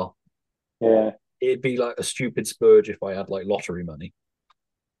as well. Yeah. It'd be like a stupid splurge if I had like lottery money.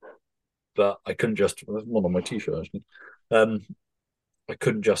 But I couldn't just one on my t-shirt actually. I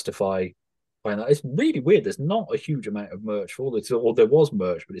couldn't justify buying that. It's really weird. There's not a huge amount of merch for this, or there was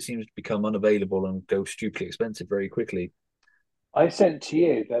merch, but it seems to become unavailable and go stupidly expensive very quickly. I sent to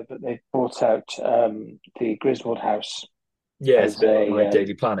you that they brought out the Griswold House. Yeah, it's a bit like my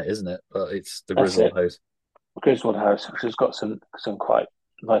Daily Planet, isn't it? But it's the Griswold House. Griswold House, which has got some quite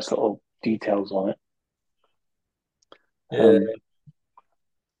nice little details on it. Yeah.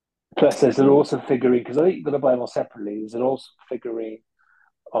 Plus, there's an awesome figurine because I think you've got to buy them all separately. There's an awesome figurine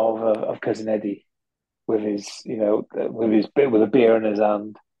of cousin Eddie with his, with a beer in his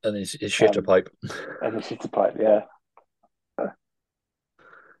hand And his shitter pipe. and his shitter pipe. Yeah,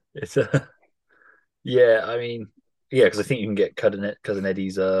 It's yeah. I mean, yeah, because I think you can get cousin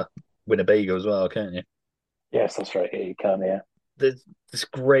Eddie's Winnebago as well, can't you? yes, that's right. Yeah, you can. Yeah, There's this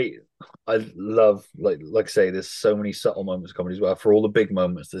great. I love like I say, there's so many subtle moments of comedy as well. For all the big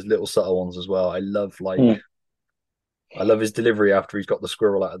moments, there's little subtle ones as well. I love his delivery after he's got the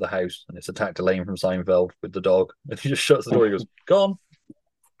squirrel out of the house and it's attacked Elaine from Seinfeld with the dog, and he just shuts the door. He goes, "Gone."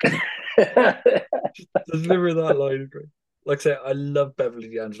 The delivery of that line is great. Like I say, I love Beverly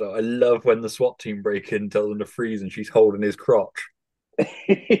D'Angelo. I love when the SWAT team break in, tell them to freeze, and she's holding his crotch.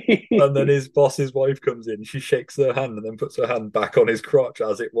 And then his boss's wife comes in, she shakes her hand and then puts her hand back on his crotch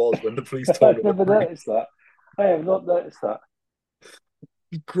as it was when the police told her. I've never noticed that. I have not noticed that.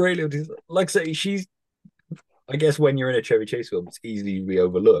 Great little, like I say, she's. I guess when you're in a Chevy Chase film, it's easy to be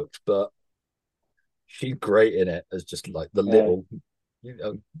overlooked, but she's great in it as just like the little,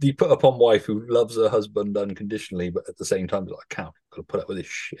 the put upon wife who loves her husband unconditionally, but at the same time, like, I can't gotta put up with this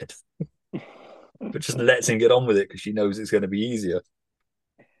shit, but just lets him get on with it because she knows it's going to be easier.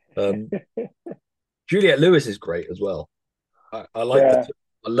 Juliette Lewis is great as well. I like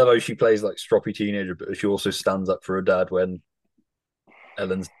I love how she plays like stroppy teenager, but she also stands up for her dad when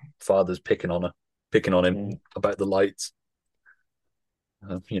Ellen's father's picking on him about the lights.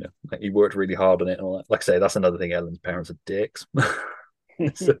 Like he worked really hard on it and all that. Like I say, that's another thing. Ellen's parents are dicks.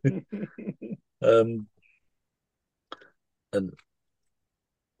 So, and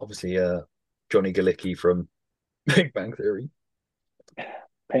obviously, Johnny Galicki from Big Bang Theory.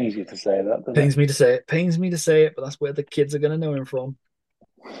 Pains you to say that. Pains me to say it. Pains me to say it, but that's where the kids are going to know him from.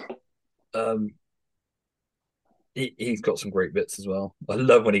 He's got some great bits as well. I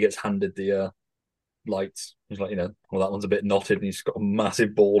love when he gets handed the lights. He's like, well, that one's a bit knotted, and he's got a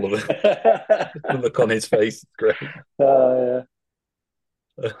massive ball of it. The look on his face is great. Yeah.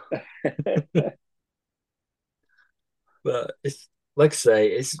 But it's like I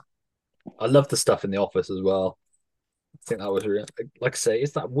say, I love the stuff in the office as well. I think that was really, like I say,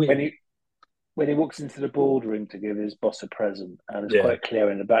 it's that weird. When he walks into the boardroom to give his boss a present, and it's quite clear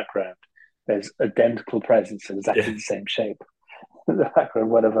in the background, there's identical presents in exactly the same shape in the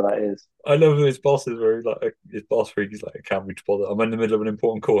background, whatever that is. I love his bosses where his boss he's like, I can't be bothered. I'm in the middle of an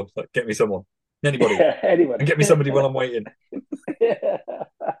important call. It's like, get me someone. Anybody. Anyone. And get me somebody while I'm waiting.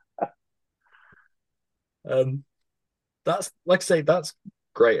 That's like I say, that's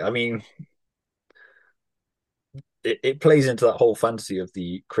great. I mean, it plays into that whole fantasy of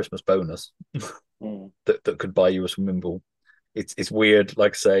the Christmas bonus that could buy you a swimming pool. It's weird.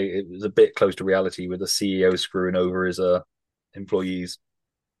 Like I say, it was a bit close to reality with the CEO screwing over his employees.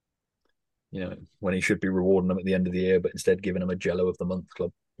 When he should be rewarding them at the end of the year, but instead giving them a Jello of the Month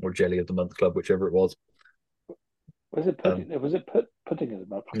club or Jelly of the Month club, whichever it was. Was it pudding? Was it pudding of the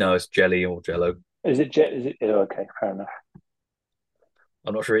month? No, it's jelly or Jello. Is it? Okay, fair enough.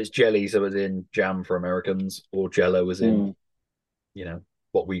 I'm not sure it's jelly, so as in jam for Americans, or Jello as in,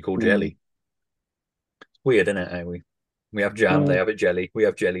 what we call jelly. It's weird, isn't it? How we have jam, they have it jelly. We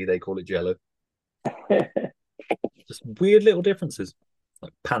have jelly, they call it Jello. Just weird little differences,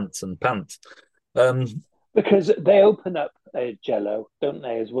 like pants and pants. Because they open up a Jello, don't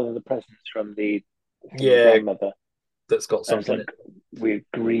they, as one of the presents from the grandmother. That's got something like weird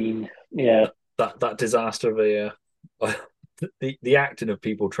green. Yeah. That disaster of a the acting of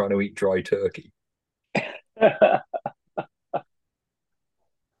people trying to eat dry turkey. Trying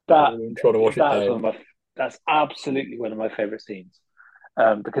to wash it down. That's absolutely one of my favorite scenes.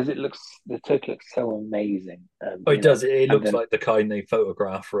 Because the turkey looks so amazing. It does. It looks like the kind they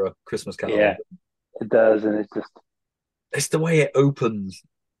photograph for a Christmas calendar. Yeah, it does, and it's the way it opens,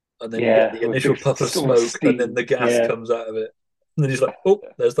 and then you get the initial puff of smoke, steam. And then the gas comes out of it, and then he's like, "Oh,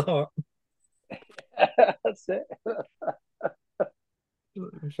 there's the heart." That's it.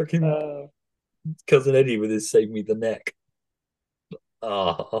 Fucking cousin Eddie with his "Save Me the Neck."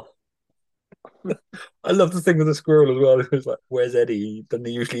 Ah. I love the thing with the squirrel as well. It was like, where's Eddie? Doesn't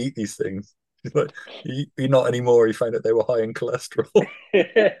he usually eat these things? He's like, he not anymore. He found out they were high in cholesterol.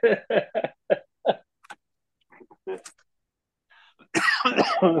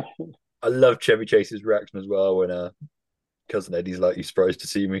 I love Chevy Chase's reaction as well when cousin Eddie's like, "You surprised to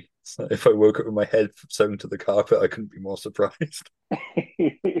see me?" So if I woke up with my head sewn to the carpet, I couldn't be more surprised.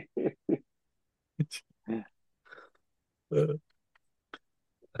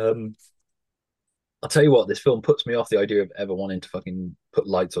 I'll tell you what, this film puts me off the idea of ever wanting to fucking put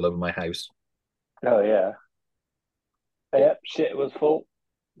lights all over my house. Oh yeah. Yep, shit was full.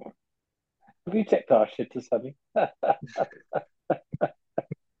 Have you checked our shit to something?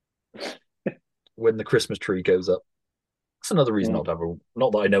 When the Christmas tree goes up. That's another reason not to have a.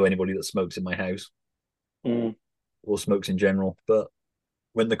 Not that I know anybody that smokes in my house or smokes in general, but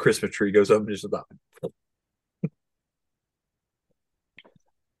when the Christmas tree goes up, just that.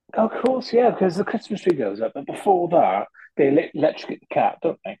 Of course, yeah, because the Christmas tree goes up, but before that, they electrocute the cat,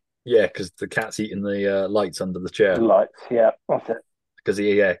 don't they? Yeah, because the cat's eating the lights under the chair. The lights, yeah, that's it. Because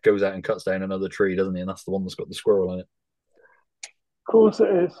he goes out and cuts down another tree, doesn't he? And that's the one that's got the squirrel in it. Of course it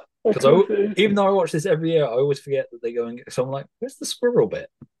is. Because even though I watch this every year, I always forget that they go and get. So I'm like, "Where's the squirrel bit?"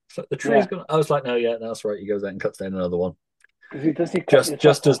 It's like the tree's gone. I was like, "No, yeah, that's right." He goes out and cuts down another one.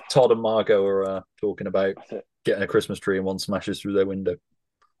 Just as Todd and Margot are talking about getting a Christmas tree and one smashes through their window.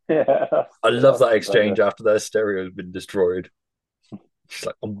 Yeah, I love that exchange after their stereo has been destroyed. She's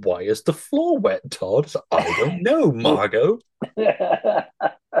like, "And why is the floor wet, Todd?" It's like, I don't know, Margot.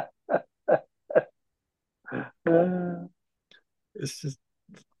 It's just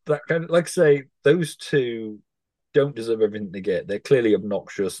that kind of, like I say, those two don't deserve everything they get. They're clearly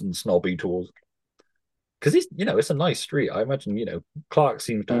obnoxious and snobby towards. Because it's a nice street. I imagine, Clark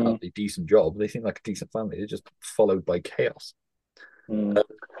seems to have a decent job. They seem like a decent family. They're just followed by chaos. But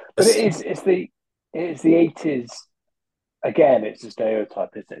it's the 80s. Again, it's a stereotype,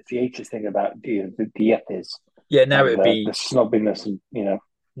 isn't it? It's the 80s thing about the yuppies. Yeah, now it'd be the snobbiness, and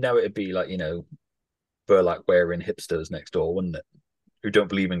now it'd be like burlap wearing hipsters next door, wouldn't it? Who don't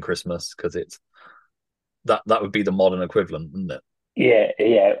believe in Christmas because it's that would be the modern equivalent, wouldn't it?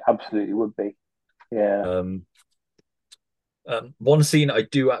 Yeah, absolutely would be. Yeah. One scene I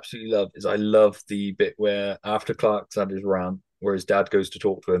do absolutely love is I love the bit where after Clark's had his rant, where his dad goes to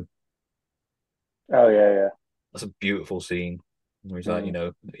talk to him. Oh yeah. That's a beautiful scene. Where he's like,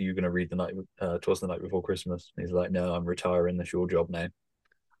 are you going to read Twas the Night Before Christmas? And he's like, no, I'm retiring. That's your job now.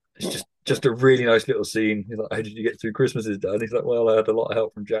 It's just a really nice little scene. He's like, how did you get through Christmases, Dad? He's like, well, I had a lot of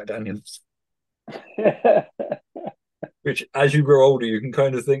help from Jack Daniels. Which, as you grow older, you can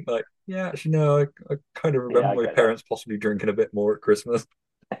kind of think like, yeah, actually, no, I kind of remember my parents possibly drinking a bit more at Christmas.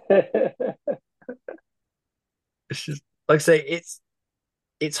 It's just, like I say,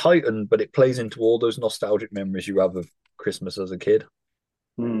 it's heightened, but it plays into all those nostalgic memories you have of Christmas as a kid.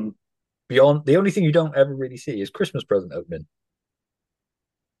 Beyond, the only thing you don't ever really see is Christmas present opening.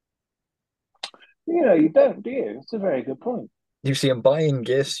 You don't, do you? It's a very good point. You see them buying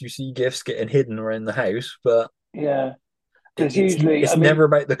gifts, you see gifts getting hidden around the house, but yeah, it's never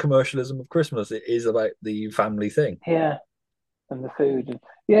about the commercialism of Christmas. It is about the family thing. Yeah, and the food. And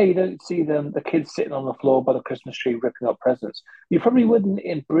you don't see the kids sitting on the floor by the Christmas tree ripping up presents. You probably wouldn't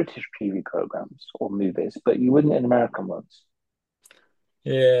in British TV programs or movies, but you wouldn't in American ones.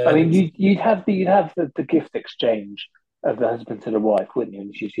 Yeah, I mean, you'd have the gift exchange of the husband to the wife, wouldn't you?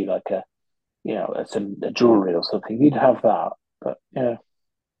 And it's usually like a jewelry or something. You'd have that, but yeah.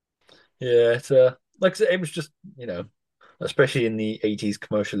 It's like I said, it was just especially in the 80s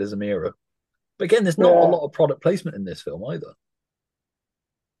commercialism era. But again, there's not a lot of product placement in this film either,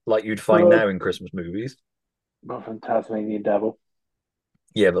 like you'd find now in Christmas movies. Not from Tasmanian Devil.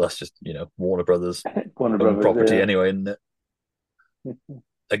 Yeah, but that's just Warner Brothers property anyway, isn't it?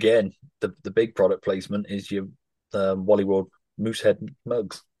 Again, the big product placement is your Wally World Moosehead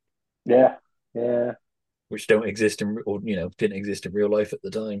mugs. Yeah. Which don't exist didn't exist in real life at the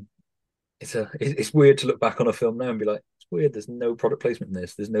time. It's weird to look back on a film now and be like, it's weird. There's no product placement in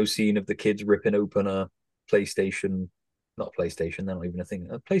this. There's no scene of the kids ripping open a PlayStation. Not PlayStation. They're not even a thing.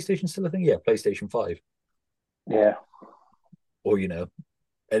 PlayStation still a thing? Yeah, PlayStation 5. Yeah. Or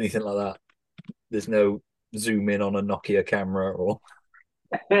anything like that. There's no zoom in on a Nokia camera or.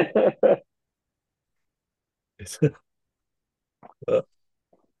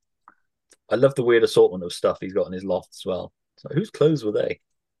 I love the weird assortment of stuff he's got in his loft as well. So whose clothes were they?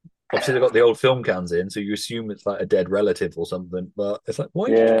 Obviously, they've got the old film cans in, so you assume it's like a dead relative or something. But it's like, why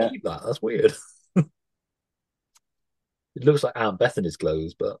did you keep that? That's weird. It looks like Aunt Bethany's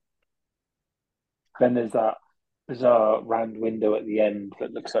clothes, but then there's that bizarre round window at the end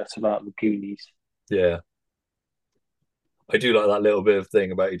that looks like some out of the Goonies. Yeah, I do like that little bit of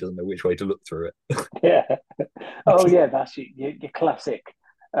thing about he doesn't know which way to look through it. Yeah. Oh yeah, that's your classic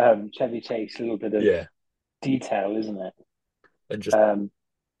Chevy Chase. A little bit of detail, isn't it? And just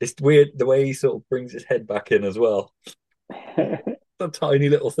it's weird the way he sort of brings his head back in as well. A tiny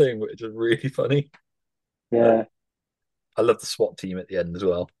little thing, which is really funny. Yeah. I love the SWAT team at the end as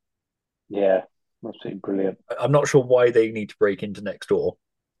well. Yeah, absolutely brilliant. I'm not sure why they need to break into next door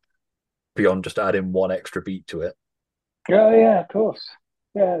beyond just adding one extra beat to it. Oh yeah, of course.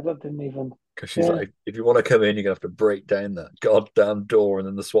 Yeah, that didn't even. Because she's like, if you want to come in, you're gonna have to break down that goddamn door, and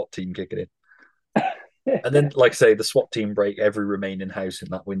then the SWAT team kick it in. And then, like I say, the SWAT team break every remaining house in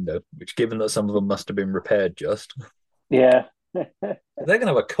that window, which, given that some of them must have been repaired just, yeah, they're going to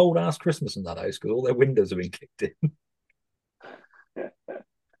have a cold ass Christmas in that house because all their windows have been kicked in.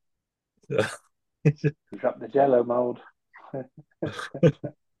 Drop the Jello mold.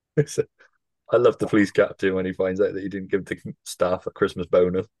 I love the police captain when he finds out that he didn't give the staff a Christmas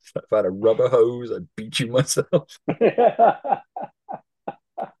bonus. If I had a rubber hose, I'd beat you myself.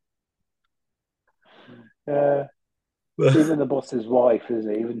 Even the boss's wife, isn't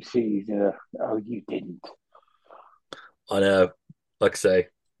it? Even she's, oh, you didn't. I know. Like I say,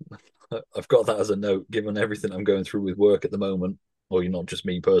 I've got that as a note, given everything I'm going through with work at the moment. Well, you're not just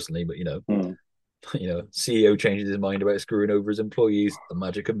me personally, but CEO changes his mind about screwing over his employees. The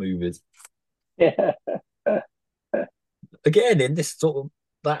magic of movies. Yeah. Again, in this sort of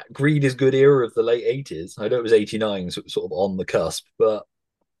that greed is good era of the late 80s. I know it was 89, so it was sort of on the cusp, but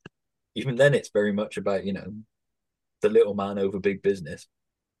even then, it's very much about the little man over big business.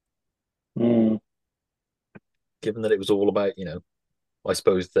 Mm. Given that it was all about I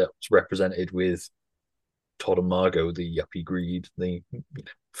suppose that's represented with Todd and Margot, the yuppie greed, the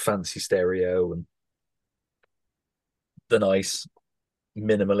fancy stereo, and the nice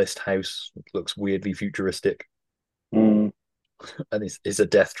minimalist house that looks weirdly futuristic. Mm. And it's a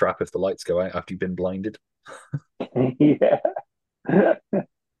death trap if the lights go out after you've been blinded. Yeah.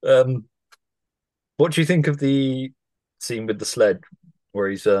 What do you think of the scene with the sled where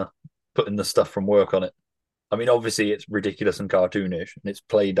he's putting the stuff from work on it? I mean, obviously it's ridiculous and cartoonish, and it's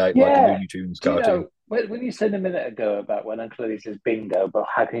played out like a Looney Tunes cartoon. When you said a minute ago about when Uncle Eddie says bingo, but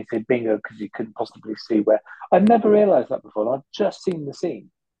how can you say bingo because you couldn't possibly see where? I'd never realised that before. I've just seen the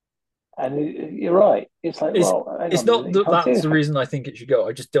scene, and you're right. It's like, it's not that's the reason I think it should go.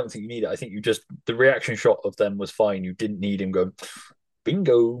 I just don't think you need it. I think the reaction shot of them was fine. You didn't need him going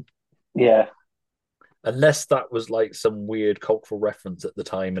bingo. Yeah. Unless that was like some weird cultural reference at the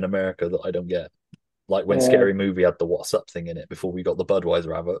time in America that I don't get. Like when Scary Movie had the What's Up thing in it before we got the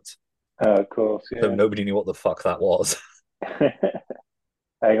Budweiser adverts. Oh, of course, yeah. So nobody knew what the fuck that was.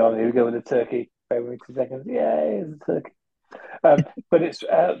 Hang on, here we go with the turkey. Wait 2 seconds. Yeah, it's a turkey. But it's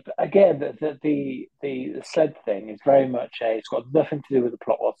again the sled thing is very much it's got nothing to do with the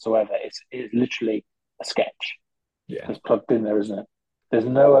plot whatsoever. It's literally a sketch. Yeah, it's plugged in there, isn't it? There's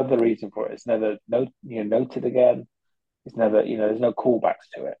no other reason for it. It's never noted again. It's never there's no callbacks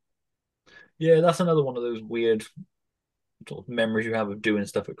to it. Yeah, that's another one of those weird sort of memories you have of doing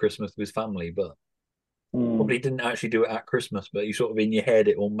stuff at Christmas with family, but probably didn't actually do it at Christmas, but you sort of in your head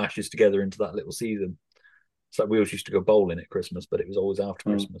it all mashes together into that little season. It's like we always used to go bowling at Christmas, but it was always after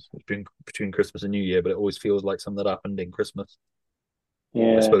Christmas. It's been between Christmas and New Year, but it always feels like something that happened in Christmas.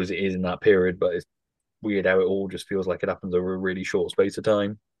 Yeah. I suppose it is in that period, but it's weird how it all just feels like it happens over a really short space of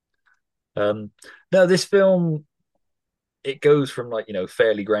time. No, this film, it goes from like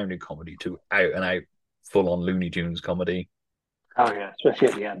fairly grounded comedy to out and out full on Looney Tunes comedy. Oh yeah, especially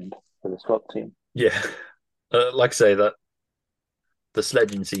at the end for the SWAT team. Yeah, like I say, that the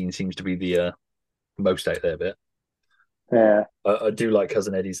sledging scene seems to be the most out there bit. Yeah, I do like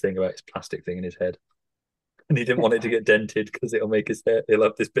Cousin Eddie's thing about his plastic thing in his head, and he didn't want it to get dented because it'll make his hair. He'll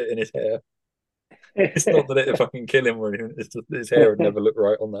have this bit in his hair. It's not that it'll fucking kill him or anything. It's just his hair would never look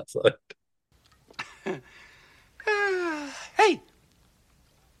right on that side. Hey,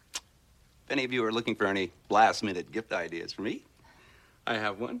 if any of you are looking for any last-minute gift ideas for me, I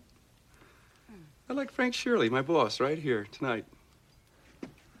have one. I like Frank Shirley, my boss, right here tonight.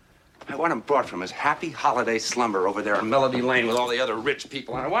 I want him brought from his happy holiday slumber over there on Melody Lane with all the other rich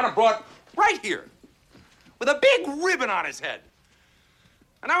people, and I want him brought right here with a big ribbon on his head.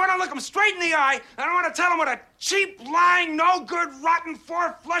 And I want to look him straight in the eye, and I want to tell him what a cheap, lying, no-good, rotten,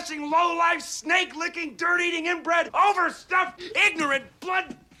 four-flushing, low-life, snake-licking, dirt-eating, inbred, overstuffed, ignorant,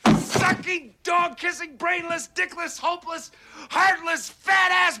 blood-sucking, dog-kissing, brainless, dickless, hopeless, heartless,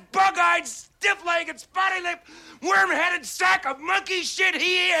 fat-ass, bug-eyed, stiff-legged, spotty-lipped, worm-headed sack of monkey shit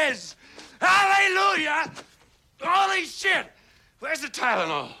he is. Hallelujah! Holy shit! Where's the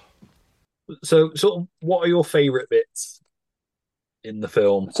Tylenol? So, sort of, what are your favourite bits in the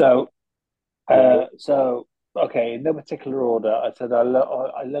film? So okay, in no particular order. I said I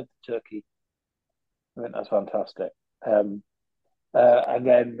love the turkey. I think that's fantastic. And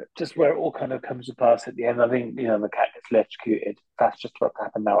then just where it all kind of comes to pass at the end, I think the cat gets electrocuted. That's just what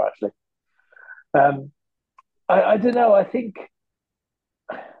happened now, actually. I don't know. I think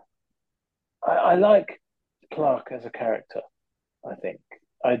I like Clark as a character. I think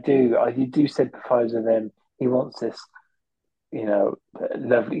I do. I do sympathise with him. He wants this you know,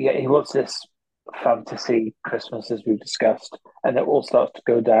 lovely. Yeah, he wants this fantasy Christmas, as we've discussed, and it all starts to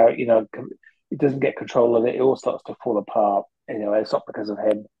go down. You know, he doesn't get control of it. It all starts to fall apart. You know, it's not because of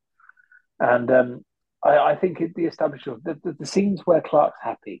him. And I think the establishment, the scenes where Clark's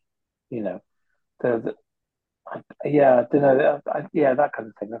happy, you know, yeah, I don't know, yeah, that kind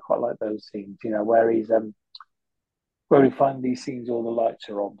of thing. I quite like those scenes. You know, where he finally sees all the lights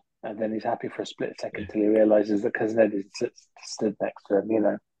are on, and then he's happy for a split second till he realizes that cousin Ed is stood next to him.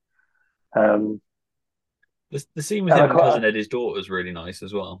 You know, the scene with him and cousin Eddie's daughter is really nice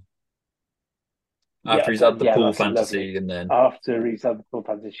as well. After he's had the pool fantasy, lovely. and then after he's had the pool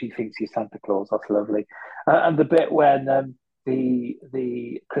fantasy, she thinks he's Santa Claus. That's lovely. And the bit when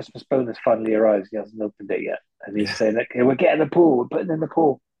the Christmas bonus finally arrives, he hasn't opened it yet, and he's saying, "Okay, we're getting a pool. We're putting in the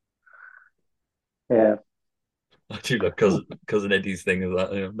pool." Yeah, I do love cousin Eddie's thing of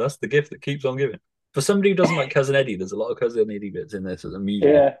that. You know, that's the gift that keeps on giving. For somebody who doesn't like cousin Eddie, there's a lot of cousin Eddie bits in this that amuse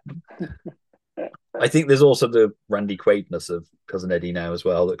me. Yeah. I think there's also the Randy Quaidness of cousin Eddie now as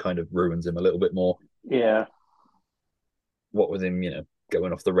well that kind of ruins him a little bit more. Yeah. What with him, you know,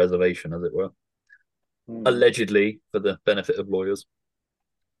 going off the reservation, as it were. Allegedly, for the benefit of lawyers.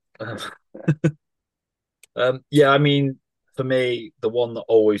 Yeah, I mean, for me, the one that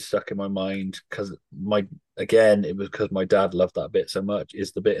always stuck in my mind, because it was because my dad loved that bit so much,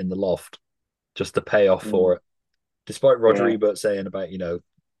 is the bit in the loft. Just the payoff for it. Despite Roger Ebert saying about, you know,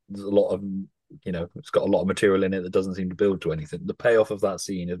 there's a lot of, you know, it's got a lot of material in it that doesn't seem to build to anything. The payoff of that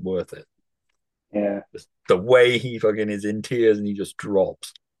scene is worth it. Yeah. Just the way he fucking is in tears and he just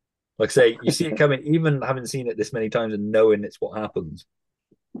drops. Like say, you see it coming, even having seen it this many times and knowing it's what happens.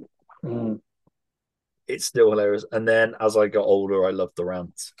 It's still hilarious. And then as I got older, I loved the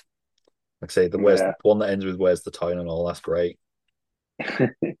rants. Like say, the one that ends with "Where's the Tylenol?" That's great.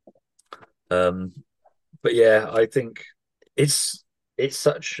 But yeah, I think it's it's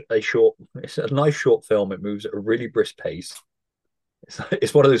a nice short film. It moves at a really brisk pace.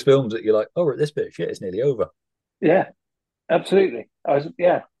 It's one of those films that you're like, oh, we're at this bit, shit, it's nearly over. Yeah, absolutely.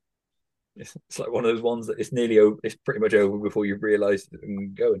 It's like one of those ones that it's nearly over. It's pretty much over before you realise that you're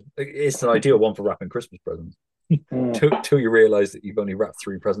going. It's an ideal one for wrapping Christmas presents. Till you realise that you've only wrapped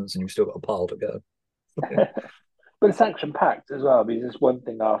 3 presents and you've still got a pile to go. But it's action packed as well because it's one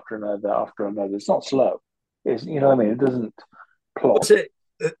thing after another after another. It's not slow. It's, you know what I mean? It doesn't plot. What's it?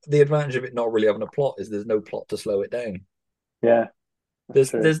 The advantage of it not really having a plot is there's no plot to slow it down. Yeah.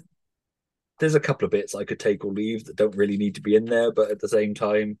 There's a couple of bits I could take or leave that don't really need to be in there, but at the same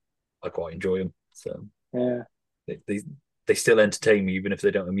time, I quite enjoy them. So yeah, they still entertain me even if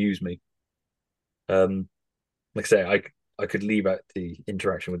they don't amuse me. Like I say, I could leave out the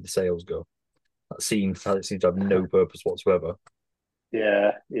interaction with the sales girl. That scene seems to have no purpose whatsoever.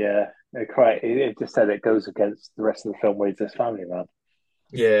 Yeah. It just said it goes against the rest of the film where he's this family man.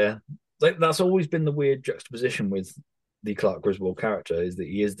 Yeah, that's always been the weird juxtaposition with the Clark Griswold character, is that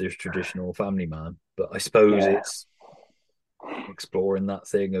he is this traditional family man, but I suppose it's exploring that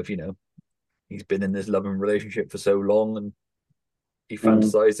thing of, you know, he's been in this loving relationship for so long and he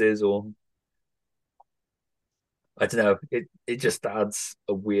fantasizes, or I don't know, it just adds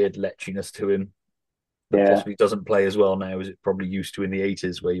a weird letchiness to him that possibly doesn't play as well now as it probably used to in the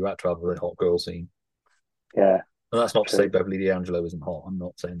 80s, where you had to have a hot girl scene. Yeah. And that's not to say Beverly D'Angelo isn't hot. I'm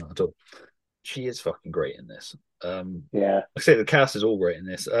not saying that at all. She is fucking great in this. I say the cast is all great in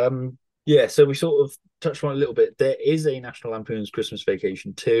this. Yeah, so we sort of touched on it a little bit. There is a National Lampoon's Christmas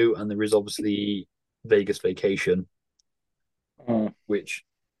Vacation 2, and there is obviously Vegas Vacation, which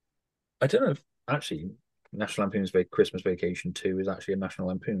I don't know if actually National Lampoon's Christmas Vacation 2 is actually a National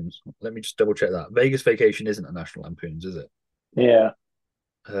Lampoon's. Let me just double check that. Vegas Vacation isn't a National Lampoon's, is it? Yeah.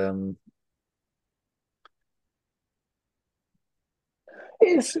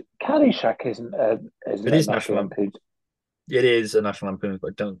 It's Caddyshack isn't it is National Lampoon's. It is a National Lampoon's,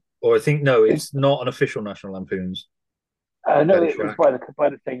 but I think no, it's not an official National Lampoon's. No, it was by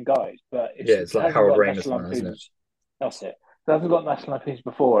the same guys, but it's like Harold Ramis, isn't it? That's it. It hasn't got National Lampoon's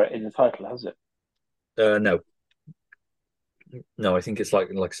before it in the title, has it? No, I think it's like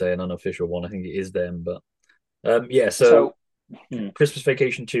I say, an unofficial one. I think it is them, but So Christmas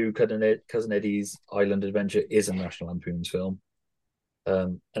Vacation 2, Cousin Eddie's Island Adventure is a National Lampoon's film.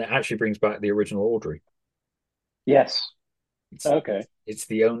 And it actually brings back the original Audrey. Yes. Okay. It's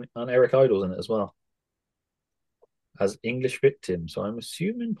the own, and Eric Idle's in it as well as English victim. So I'm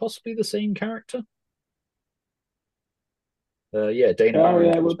assuming possibly the same character. Dana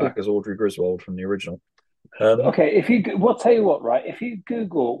Barron comes back as Audrey Griswold from the original. Okay, tell you what, right? If you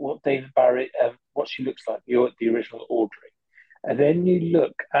Google what Dana Barrett, what she looks like, the original Audrey, and then you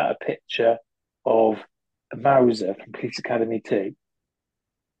look at a picture of Mauser from Police Academy 2,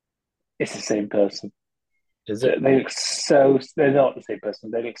 it's the same person. Is it? They look so. They're not the same person.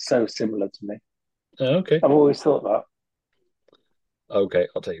 They look so similar to me. Oh, okay. I've always thought that. Okay,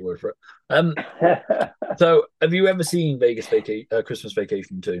 I'll take your word for it. So, have you ever seen Christmas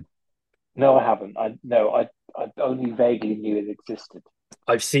Vacation 2? No, I haven't. I only vaguely knew it existed.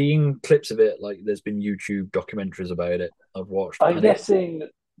 I've seen clips of it. Like, there's been YouTube documentaries about it. I've watched. I'm guessing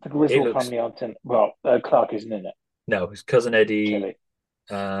the Griswold family aren't in. Well, Clark isn't in it. No, his cousin Eddie Chili.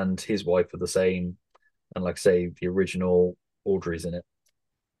 and his wife are the same. And like I say, the original Audrey's in it.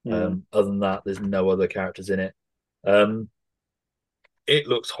 Other than that, there's no other characters in it. It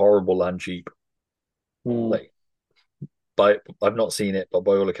looks horrible and cheap. Like, I've not seen it, but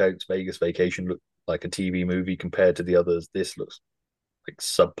by all accounts, Vegas Vacation looked like a TV movie compared to the others. This looks like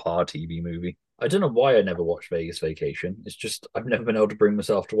subpar TV movie. I don't know why I never watched Vegas Vacation. It's just I've never been able to bring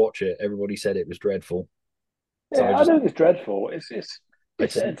myself to watch it. Everybody said it was dreadful. So I don't think it's dreadful. It's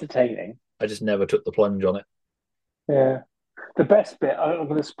entertaining. I just never took the plunge on it. Yeah. The best bit, I'm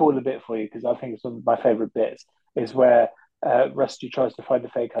going to spoil a bit for you because I think it's one of my favourite bits, is where Rusty tries to find a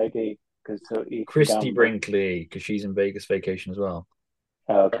fake ID. Christy Brinkley, because she's in Vegas Vacation as well.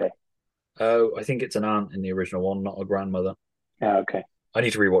 Oh, okay. Oh, I think it's an aunt in the original one, not a grandmother. Oh, okay. I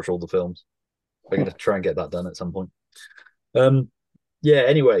need to rewatch all the films. I'm going to try and get that done at some point. Yeah,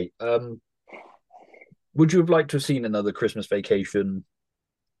 anyway, would you have liked to have seen another Christmas Vacation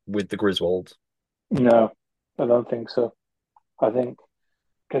with the Griswolds? No, I don't think so. I think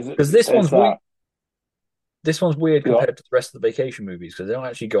because this one's weird. This one's weird compared to the rest of the vacation movies because they don't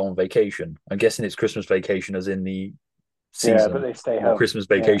actually go on vacation. I'm guessing it's Christmas Vacation as in the season, but they stay home. Christmas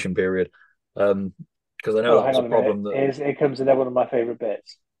Vacation period. Because I know that was a problem. It comes in one of my favourite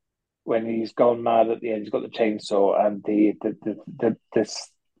bits when he's gone mad at the end. He's got the chainsaw and the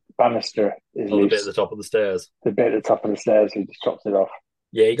banister is loose. The bit at the top of the stairs. The bit at the top of the stairs. He just chops it off.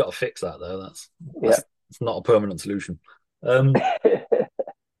 Yeah, you got to fix that though. That's it's not a permanent solution.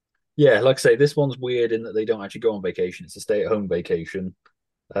 Yeah, like I say, this one's weird in that they don't actually go on vacation. It's a stay-at-home vacation.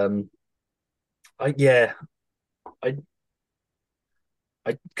 Because I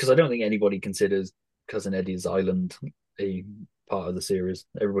don't think anybody considers Cousin Eddie's Island a part of the series.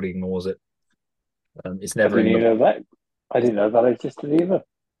 Everybody ignores it. It's never. I didn't know that existed either.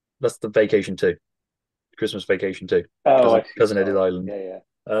 That's the Vacation 2, Christmas Vacation 2. Oh, Cousin Eddie's Island.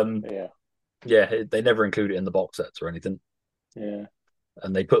 Yeah. Yeah, they never include it in the box sets or anything. Yeah.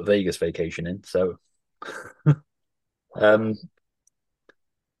 And they put Vegas Vacation in, so but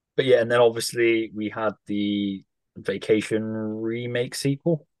yeah, and then obviously we had the Vacation remake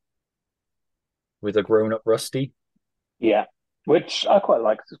sequel with a grown-up Rusty. Yeah, which I quite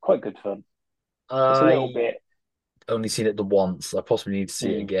like. It's quite good fun. It's a little bit. Only seen it the once. I possibly need to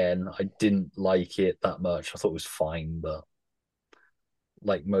see it again. I didn't like it that much. I thought it was fine, but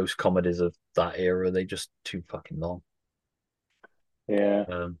like most comedies of that era, they just too fucking long.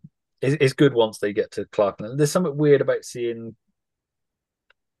 Yeah. It's good once they get to Clark and Ellen. There's something weird about seeing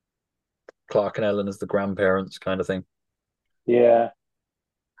Clark and Ellen as the grandparents kind of thing. Yeah.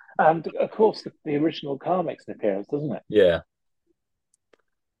 And of course, the original car makes an appearance, doesn't it? Yeah.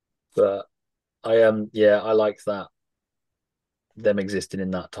 But I like that, them existing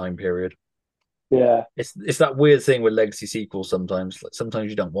in that time period. Yeah. It's that weird thing with legacy sequels sometimes. Like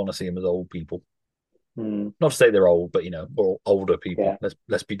sometimes you don't want to see them as old people. Not to say they're old, but or older people. Yeah.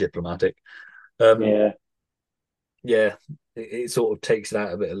 Let's be diplomatic. Yeah, it sort of takes it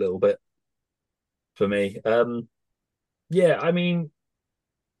out of it a little bit for me. Yeah, I mean,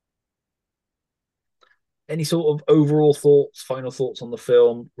 any sort of overall thoughts, final thoughts on the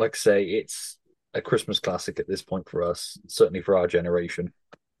film? Like I say, it's a Christmas classic at this point for us, certainly for our generation.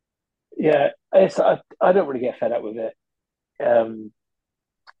 Yeah, I don't really get fed up with it.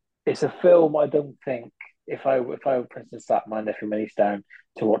 It's a film I don't think if I were, for instance, sat my nephew and my niece down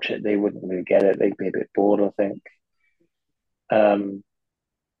to watch it, they wouldn't really get it. They'd be a bit bored, I think. I'll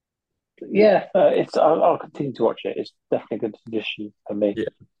continue to watch it. It's definitely a good tradition for me.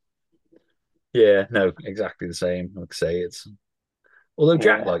 Yeah, no, exactly the same. Like I say, it's although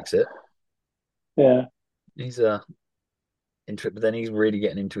Jack likes it. Yeah, he's into it, but then he's really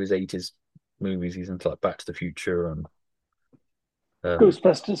getting into his 80s movies. He's into like Back to the Future and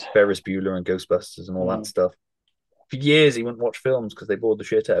Ghostbusters, Ferris Bueller and Ghostbusters and all that stuff. For years he wouldn't watch films because they bored the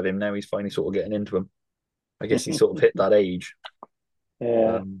shit out of him. Now he's finally sort of getting into them. I guess he sort of hit that age.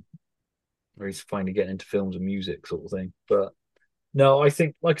 Yeah. Where he's finally getting into films and music sort of thing. But no, I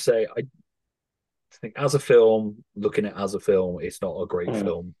think, like I say, I think as a film, looking at it as a film, it's not a great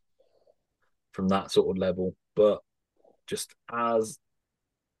film from that sort of level. But just as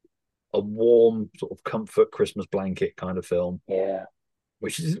a warm sort of comfort Christmas blanket kind of film. Yeah.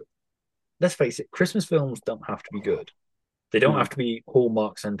 Which is, let's face it, Christmas films don't have to be good. They don't have to be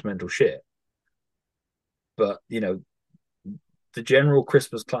Hallmark sentimental shit. But, the general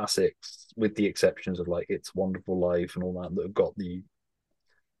Christmas classics, with the exceptions of like It's a Wonderful Life and all that have got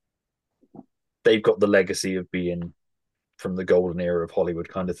they've got the legacy of being from the golden era of Hollywood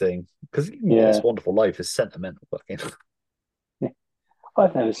kind of thing. Because It's a Wonderful Life is sentimental fucking.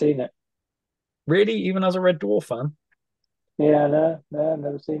 I've never seen it. Really? Even as a Red Dwarf fan? Yeah, no, I've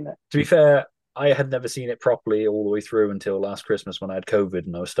never seen it. To be fair, I had never seen it properly all the way through until last Christmas when I had COVID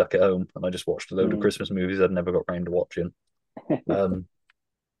and I was stuck at home and I just watched a load of Christmas movies I'd never got around to watching. It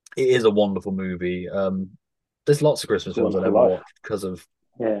is a wonderful movie. There's lots of Christmas films I never watched because of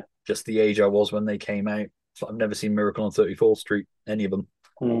just the age I was when they came out. So I've never seen Miracle on 34th Street, any of them.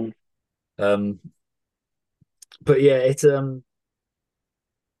 But yeah, it's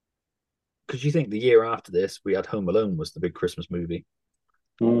because you think the year after this we had Home Alone was the big Christmas movie.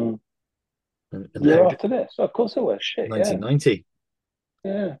 And year after this, of course it was. Shit, 1990.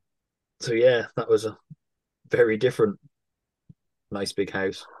 Yeah. So yeah, that was a very different. Nice big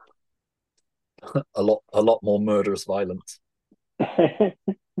house. a lot more murderous violence.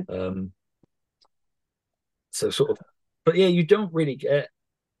 So sort of, but yeah, you don't really get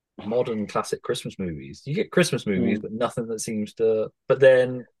modern classic Christmas movies. You get Christmas movies, but nothing that seems to. But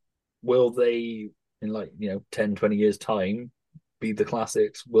then, will they in like 10, 20 years time be the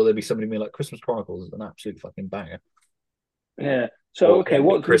classics? Will there be somebody being like Christmas Chronicles is an absolute fucking banger? Yeah. So okay,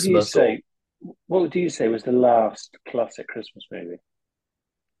 what would you say? What do you say was the last classic Christmas movie?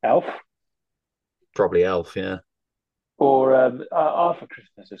 Elf? Probably Elf, yeah. Or Arthur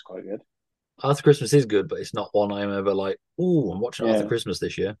Christmas is quite good. Arthur Christmas is good, but it's not one I'm ever like, oh, I'm watching Arthur Christmas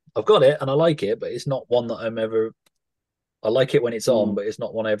this year. I've got it and I like it, but it's not one that I'm ever. I like it when it's on, but it's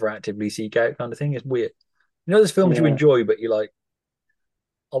not one I ever actively seek out kind of thing. It's weird. There's films you enjoy, but you're like,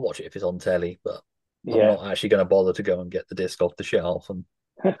 I'll watch it if it's on telly, but I'm not actually going to bother to go and get the disc off the shelf. And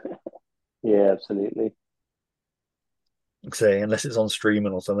yeah, absolutely. Say, unless it's on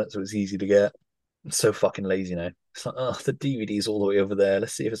streaming or something, so it's easy to get. I'm so fucking lazy now. It's like, oh, the DVD's all the way over there.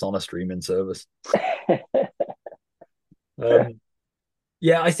 Let's see if it's on a streaming service.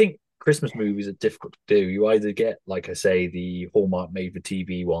 Yeah, I think Christmas movies are difficult to do. You either get, like I say, the Hallmark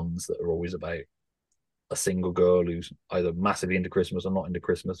made-for-TV ones that are always about a single girl who's either massively into Christmas or not into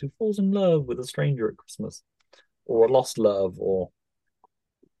Christmas, who falls in love with a stranger at Christmas, or a lost love, or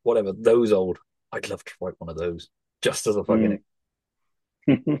whatever. Those old. I'd love to write one of those. Just as a fucking,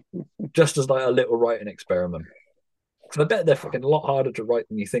 just as like a little writing experiment. Because I bet they're fucking a lot harder to write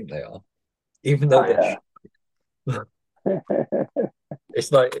than you think they are, even though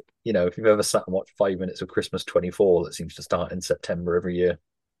it's like if you've ever sat and watched 5 minutes of Christmas 24 that seems to start in September every year.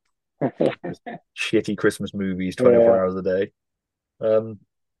 Shitty Christmas movies, 24 hours a day.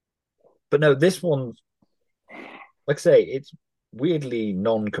 But no, this one, like I say, it's weirdly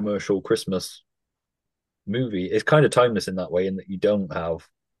non-commercial Christmas movie. It's kind of timeless in that way, in that you don't have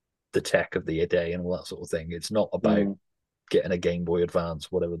the tech of the day and all that sort of thing. It's not about getting a Game Boy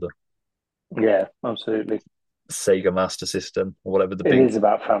Advance, whatever the absolutely Sega Master System or whatever the it is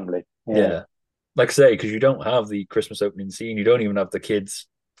about family. Yeah, like I say, because you don't have the Christmas opening scene, you don't even have the kids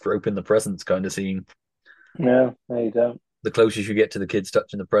for open the presents kind of scene. No, you don't. The closest you get to the kids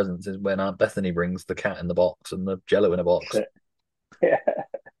touching the presents is when Aunt Bethany brings the cat in the box and the Jello in a box. Yeah.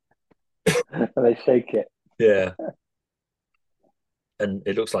 And they shake it. Yeah. And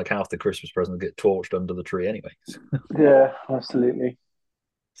it looks like half the Christmas presents get torched under the tree anyway. Yeah, absolutely.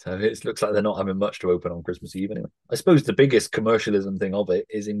 So it looks like they're not having much to open on Christmas Eve anyway. I suppose the biggest commercialism thing of it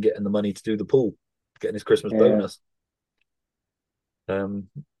is in getting the money to do the pool, getting his Christmas bonus.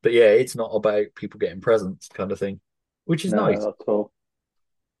 But yeah, it's not about people getting presents kind of thing, which is nice. Not at all.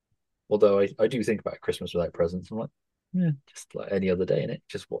 Although I do think about Christmas without presents. I'm like, yeah, just like any other day, innit?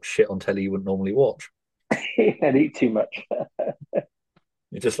 Just watch shit on telly you wouldn't normally watch. And eat too much.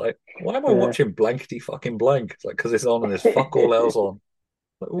 You're just like, why am I watching blankety fucking blank? It's like, because it's on and there's fuck all else on.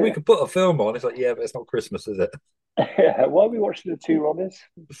 Like, well, we could put a film on. It's like, yeah, but it's not Christmas, is it? Why are we watching the two Ronnies?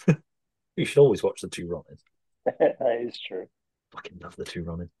 You should always watch the two Ronnies. That is true. Fucking love the two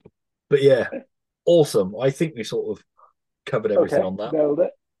Ronnies. But yeah, awesome. I think we sort of covered everything on that. Nailed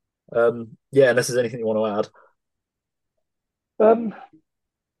it. Yeah, unless there's anything you want to add.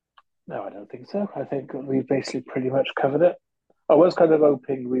 No, I don't think so. I think we basically pretty much covered it. I was kind of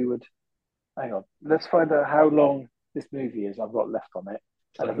hoping we would. Hang on, let's find out how long this movie is. I've got left on it.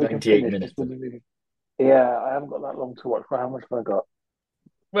 And like 98 minutes. Yeah, I haven't got that long to watch. How much have I got?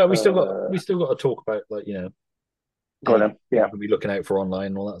 Well, we still got to talk about Go on, yeah. You can be looking out for online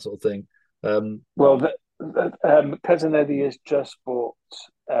and all that sort of thing. Well, Cousin Eddie has just bought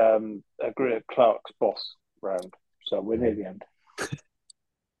a Great Clark's boss round, so we're near the end.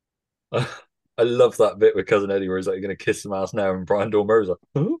 I love that bit with Cousin Eddie where he's like, "You're going to kiss some ass now," and Brian Doyle Murray's like,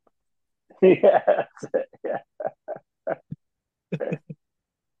 "Huh?" Yeah,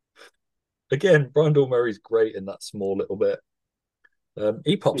 Again, Brian Doyle Murray's great in that small little bit.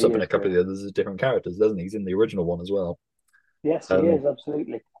 He pops He up in is a couple of great. the others as different characters, doesn't he? He's in the original one as well. Yes, he is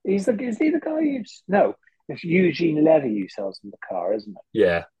absolutely. Is he the guy who's no? It's Eugene Levy who sells him the car, isn't it?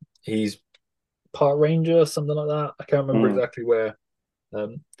 Yeah, he's Park Ranger, something like that. I can't remember exactly where.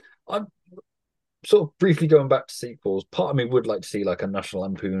 I'm sort of briefly going back to sequels. Part of me would like to see like a National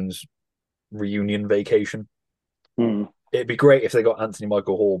Lampoon's reunion vacation. It'd be great if they got Anthony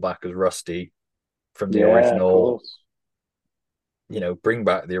Michael Hall back as Rusty from the original. You know, bring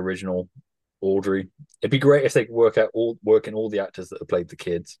back the original Audrey. It'd be great if they could work in all the actors that have played the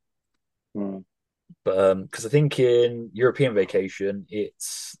kids. But because I think in European Vacation,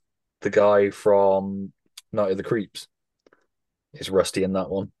 it's the guy from Night of the Creeps. It's Rusty in that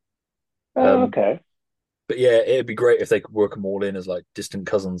one. Okay. But yeah, it'd be great if they could work them all in as like distant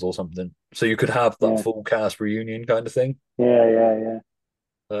cousins or something. So you could have that full cast reunion kind of thing. Yeah.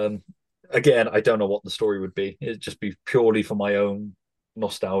 Again, I don't know what the story would be. It'd just be purely for my own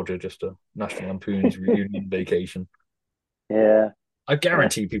nostalgia, just a National Lampoon's reunion vacation. Yeah. I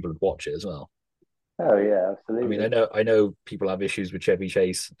guarantee people would watch it as well. Oh yeah, absolutely. I mean, I know people have issues with Chevy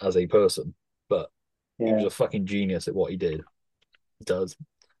Chase as a person, but he was a fucking genius at what he did. He does.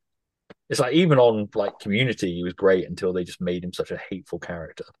 It's like even on like Community, he was great until they just made him such a hateful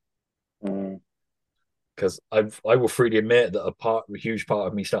character. Because I will freely admit that a huge part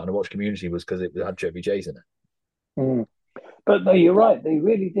of me starting to watch Community was because it had Chevy Chase in it. But no, you're right. They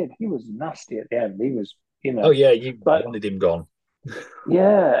really did. He was nasty at the end. He was, Oh yeah, you wanted him gone.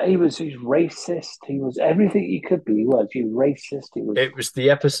 Yeah, he's racist. He was everything he could be. He was racist. It was the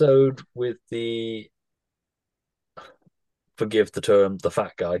episode with the, forgive the term, the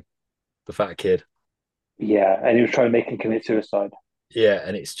fat guy, the fat kid. Yeah, and he was trying to make him commit suicide. Yeah,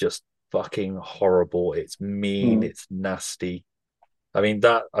 and it's just fucking horrible. It's mean. It's nasty. I mean,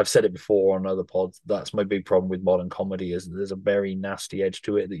 that I've said it before on other pods. That's my big problem with modern comedy is there's a very nasty edge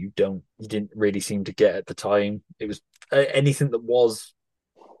to it that you didn't really seem to get at the time. It was anything that was.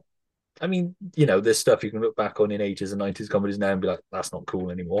 I mean, you know, there's stuff you can look back on in 80s and 90s comedies now and be like, that's not cool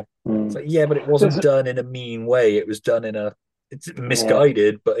anymore. It's like, yeah, but it wasn't done in a mean way. It was done it's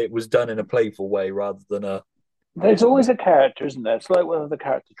misguided, but it was done in a playful way rather than a. There's always a character, isn't there? It's like one of the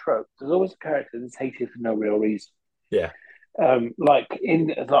character tropes. There's always a character that's hated for no real reason. Yeah. Like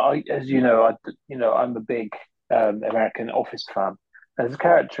as you know, I'm a big American Office fan. There's a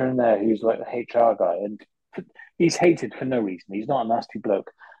character in there who's like the HR guy, and he's hated for no reason. He's not a nasty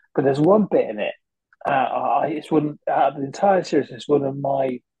bloke, but there's one bit in it. It's one out of the entire series. It's one of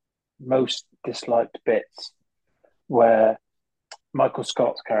my most disliked bits, where Michael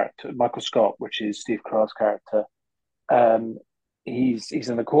Scott, which is Steve Carell's character, he's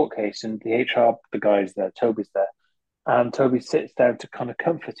in the court case, and the guy's there, Toby's there. And Toby sits down to kind of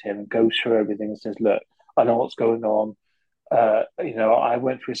comfort him and goes through everything and says, look, I know what's going on. I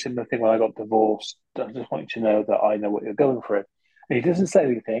went through a similar thing when I got divorced. I just want you to know that I know what you're going through. And he doesn't say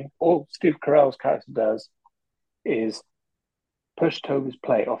anything. All Steve Carell's character does is push Toby's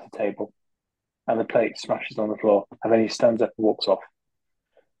plate off the table, and the plate smashes on the floor. And then he stands up and walks off.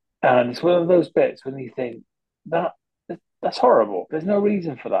 And it's one of those bits when you think, that's horrible. There's no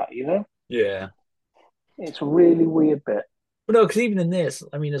reason for that, you know? Yeah. It's a really weird bit. But no, because even in this,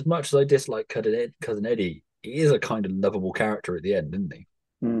 I mean, as much as I dislike Cousin Eddie, he is a kind of lovable character at the end, isn't he?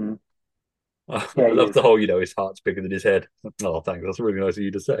 Yeah, I love the whole, his heart's bigger than his head. Oh, thanks. That's really nice of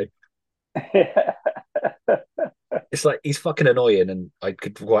you to say. It's like he's fucking annoying, and I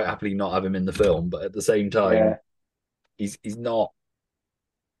could quite happily not have him in the film, but at the same time, he's not.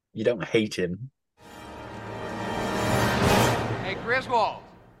 You don't hate him. Hey, Griswold.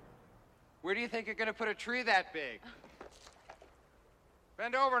 Where do you think you're going to put a tree that big?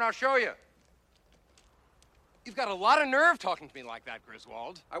 Bend over and I'll show you. You've got a lot of nerve talking to me like that,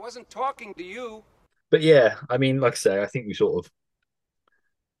 Griswold. I wasn't talking to you. But yeah, I mean, like I say, I think we sort of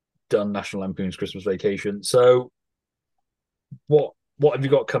done National Lampoon's Christmas Vacation. So what have you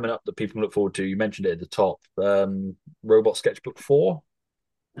got coming up that people can look forward to? You mentioned it at the top. Robot Sketchbook 4?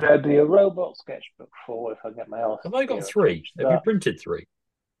 There'd be a Robot Sketchbook 4 if I get my arse. Have I got 3? Have you printed 3?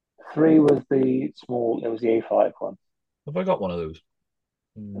 3 was the small, it was the A5 one. Have I got one of those?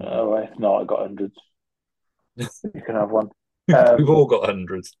 Oh, if not, I got hundreds. You can have one. We've all got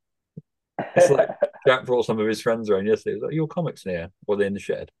hundreds. It's like Jack brought some of his friends around yesterday. He was like, "Your comics in here? Or are they in the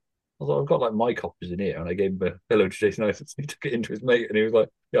shed?" I was like, "I've got like my copies in here," and I gave him a hello to Jason Isaacs. He took it into his mate, and he was like,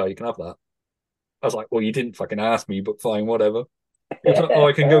 "Yeah, you can have that." I was like, "Well, you didn't fucking ask me, but fine, whatever." He was like, "Oh,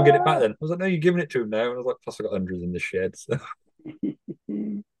 I can go get it back then." I was like, "No, you're giving it to him now." And I was like, "Plus, I got hundreds in the shed." So.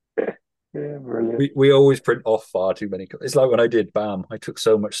 Yeah, brilliant. We always print off far too many. It's like when I did BAM, I took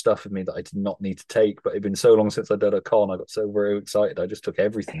so much stuff with me that I did not need to take, but it'd been so long since I'd done a con, I got so very excited, I just took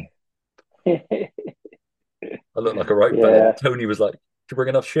everything. I looked like a right bellend. Tony was like, "Did you bring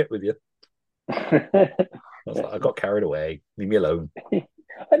enough shit with you?" I was like, "I got carried away. Leave me alone."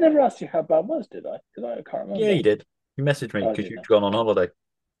 I never asked you how BAM was, did I? Because I can't remember. Yeah, you did. You messaged me because you'd gone on holiday.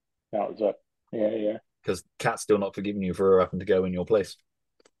 That was it. Yeah. Because Kat's still not forgiving you for having to go in your place.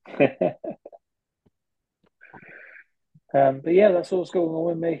 But yeah, that's what's going on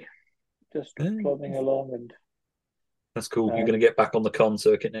with me. Just plodding along, and that's cool. You're going to get back on the con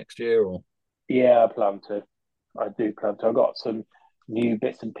circuit next year, or? Yeah, I plan to. I do plan to. I've got some new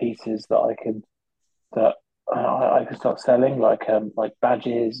bits and pieces that I can start selling, like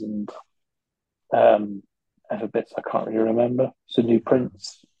badges and other bits I can't really remember. Some new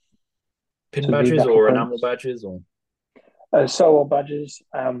prints, pin badges or enamel badges, or sewable badges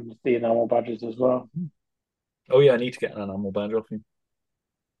and the enamel badges as well. Oh yeah, I need to get an enamel badge off you.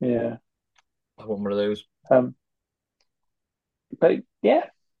 Yeah, I want one of those. But yeah,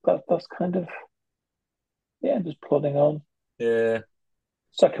 that's kind of just plodding on. Yeah,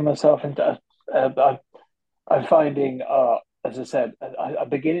 sucking myself into. I'm finding art, as I said, I'm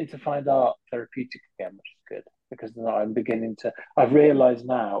beginning to find art therapeutic again, which is good because I'm beginning to. I've realised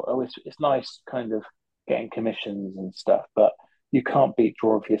now, it's nice kind of getting commissions and stuff, but you can't beat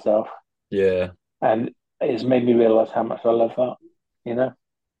drawing for yourself. Yeah, and it's made me realise how much I love that. You know.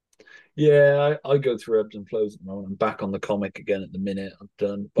 Yeah, I go through ebbs and flows at the moment. I'm back on the comic again at the minute. I've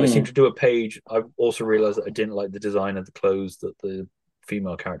done, but I seem to do a page. I've also realised that I didn't like the design of the clothes that the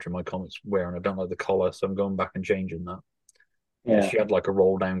female character in my comics wear, and I don't like the collar, so I'm going back and changing that. Yeah, she had like a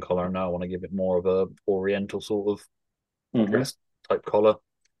roll down collar, and now I want to give it more of a Oriental sort of dress type collar.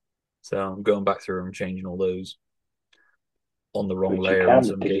 So I'm going back through and changing all those on the wrong layer in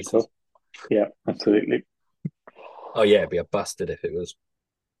some cases. Yeah, absolutely. Oh yeah, it'd be a bastard if it was.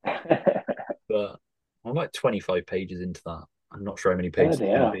 But I'm like 25 pages into that. I'm not sure how many pages it's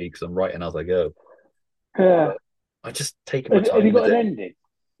going to be because I'm writing as I go. Yeah. I just take my time. Have you got an ending?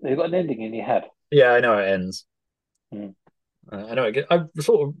 Have you got an ending in your head? Yeah, I know how it ends. I know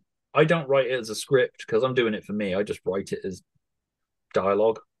I don't write it as a script because I'm doing it for me. I just write it as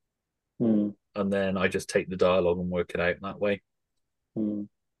dialogue. And then I just take the dialogue and work it out that way.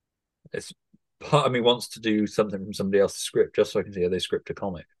 It's part of me wants to do something from somebody else's script just so I can see how they script a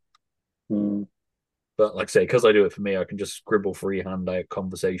comic. But like I say, because I do it for me, I can just scribble freehand out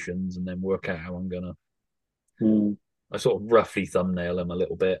conversations and then work out how I'm gonna. I sort of roughly thumbnail them a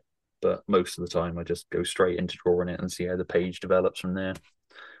little bit, but most of the time I just go straight into drawing it and see how the page develops from there,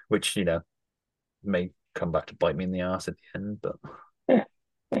 which may come back to bite me in the ass at the end. But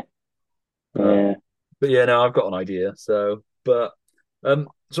but yeah, no, I've got an idea. So, but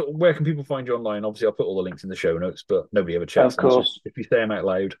so where can people find you online? Obviously, I'll put all the links in the show notes, but nobody ever checks. Of course. So if you say them out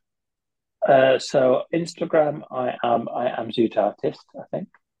loud. So Instagram, I am Zoot Artist, I think.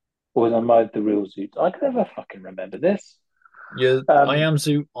 Or am I the real Zoot? I can never fucking remember this. Yeah, I am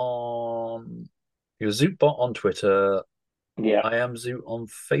Zoot on your Zootbot on Twitter. Yeah. I am Zoot on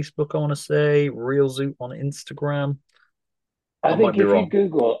Facebook, I want to say. Real Zoot on Instagram. I think if you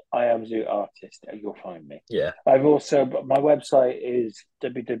Google I am Zoot Artist, you'll find me. Yeah. I've also, my website is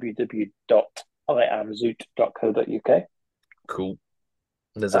www.iamzoot.co.uk. Cool.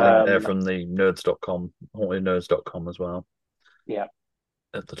 There's a link there from the nerds.com, hauntednerds.com as well. Yeah.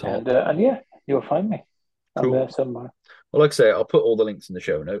 At the top. And yeah, you'll find me. I'm there somewhere. Well, like I say, I'll put all the links in the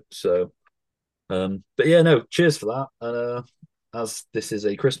show notes. So, but yeah, no, cheers for that. And as this is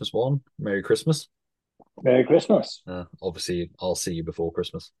a Christmas one, Merry Christmas. Merry Christmas. Obviously, I'll see you before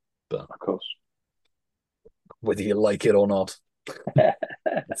Christmas, but of course, whether you like it or not,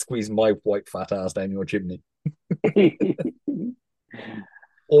 squeeze my white fat ass down your chimney.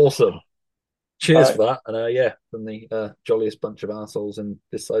 Awesome. Cheers for that. And yeah, from the jolliest bunch of assholes in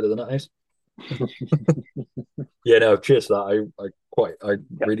this side of the nut house. Yeah, no, cheers for that. I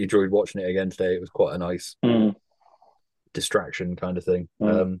really enjoyed watching it again today. It was quite a nice distraction kind of thing.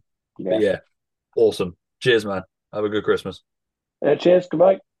 But yeah, awesome. Cheers, man. Have a good Christmas. Cheers.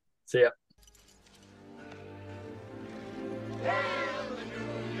 Goodbye. See ya.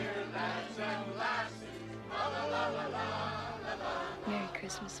 Merry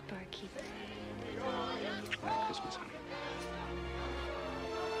Christmas, barkeep. Merry Christmas, honey.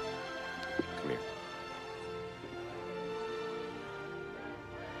 Come here.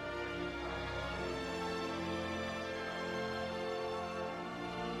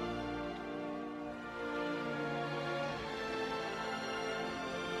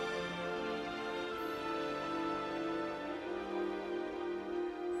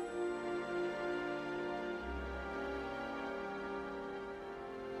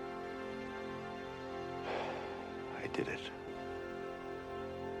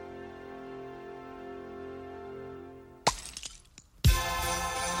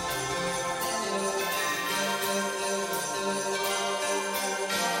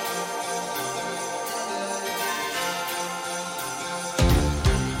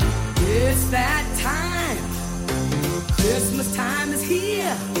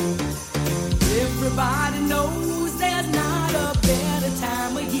 Everybody knows there's not a better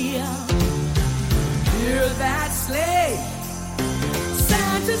time of year. Hear that sleigh,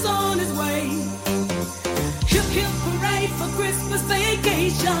 Santa's on his way. Hip hip parade for Christmas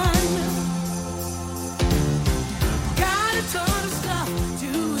vacation. Got a ton of stuff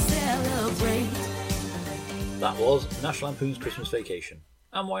to celebrate. That was National Lampoon's Christmas Vacation.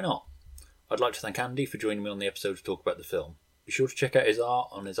 And why not? I'd like to thank Andy for joining me on the episode to talk about the film. Be sure to check out his art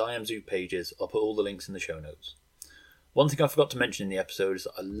on his I Am Zoo pages. I'll put all the links in the show notes. One thing I forgot to mention in the episode is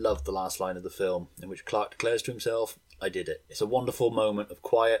that I love the last line of the film, in which Clark declares to himself, "I did it." It's a wonderful moment of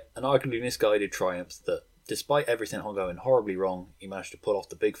quiet and arguably misguided triumph that, despite everything going horribly wrong, he managed to pull off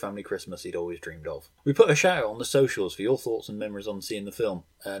the big family Christmas he'd always dreamed of. We put a shout out on the socials for your thoughts and memories on seeing the film,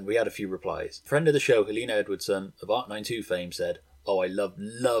 and we had a few replies. Friend of the show, Helena Edwardson, of Art92 fame, said, "Oh, I love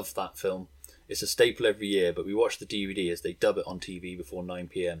that film. It's a staple every year, but we watch the DVD as they dub it on TV before 9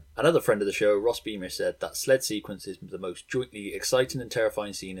 p.m. Another friend of the show, Ross Beamer, said that sled sequence is the most jointly exciting and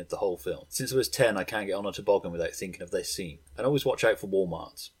terrifying scene of the whole film. Since I was 10, I can't get on a toboggan without thinking of this scene. And always watch out for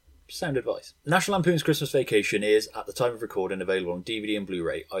Walmarts." Sound advice. National Lampoon's Christmas Vacation is, at the time of recording, available on DVD and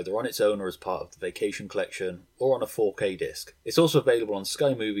Blu-ray, either on its own or as part of the Vacation collection, or on a 4K disc. It's also available on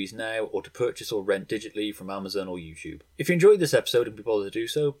Sky Movies now, or to purchase or rent digitally from Amazon or YouTube. If you enjoyed this episode and be bothered to do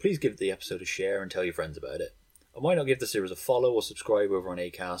so, please give the episode a share and tell your friends about it. And why not give the series a follow or subscribe over on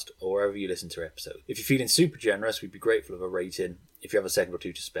Acast or wherever you listen to episodes. If you're feeling super generous, we'd be grateful of a rating. If you have a second or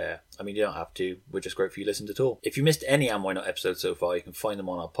two to spare. I mean, you don't have to. We're just grateful you listened at all. If you missed any And Why Not episodes so far, you can find them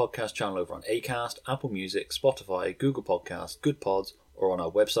on our podcast channel over on Acast, Apple Music, Spotify, Google Podcasts, Good Pods, or on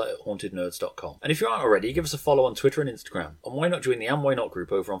our website at hauntednerds.com. And if you aren't already, give us a follow on Twitter and Instagram. And why not join the And Why Not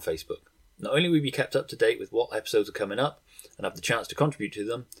group over on Facebook? Not only will you be kept up to date with what episodes are coming up and have the chance to contribute to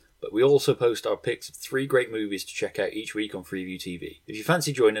them, but we also post our picks of 3 great movies to check out each week on Freeview TV. If you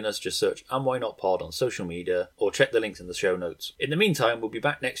fancy joining us, just search And Why Not Pod on social media or check the links in the show notes. In the meantime, we'll be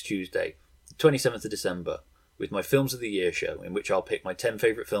back next Tuesday, the 27th of December, with my Films of the Year show, in which I'll pick my 10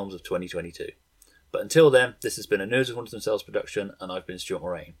 favourite films of 2022. But until then, this has been a Nerds Who Haunted Themselves production, and I've been Stuart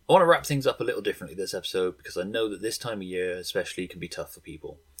Moraine. I want to wrap things up a little differently this episode, because I know that this time of year especially can be tough for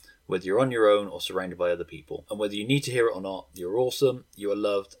people. Whether you're on your own or surrounded by other people. And whether you need to hear it or not, you're awesome, you are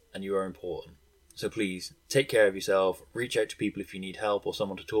loved, and you are important. So please, take care of yourself, reach out to people if you need help or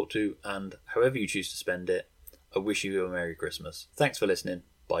someone to talk to, and however you choose to spend it, I wish you a Merry Christmas. Thanks for listening.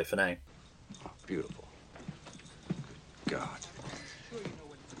 Bye for now. Oh, beautiful. God.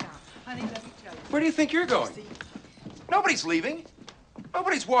 Where do you think you're going? Nobody's leaving.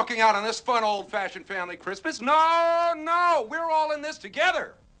 Nobody's walking out on this fun, old-fashioned family Christmas. No, we're all in this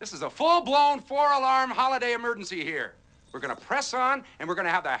together. This is a full-blown 4-alarm holiday emergency here. We're gonna press on, and we're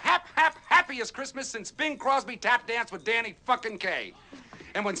gonna have the happiest Christmas since Bing Crosby tap danced with Danny fucking Kaye.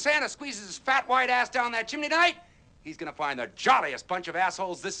 And when Santa squeezes his fat white ass down that chimney tonight, he's gonna find the jolliest bunch of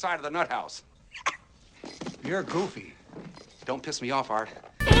assholes this side of the nut house. You're goofy. Don't piss me off, Art.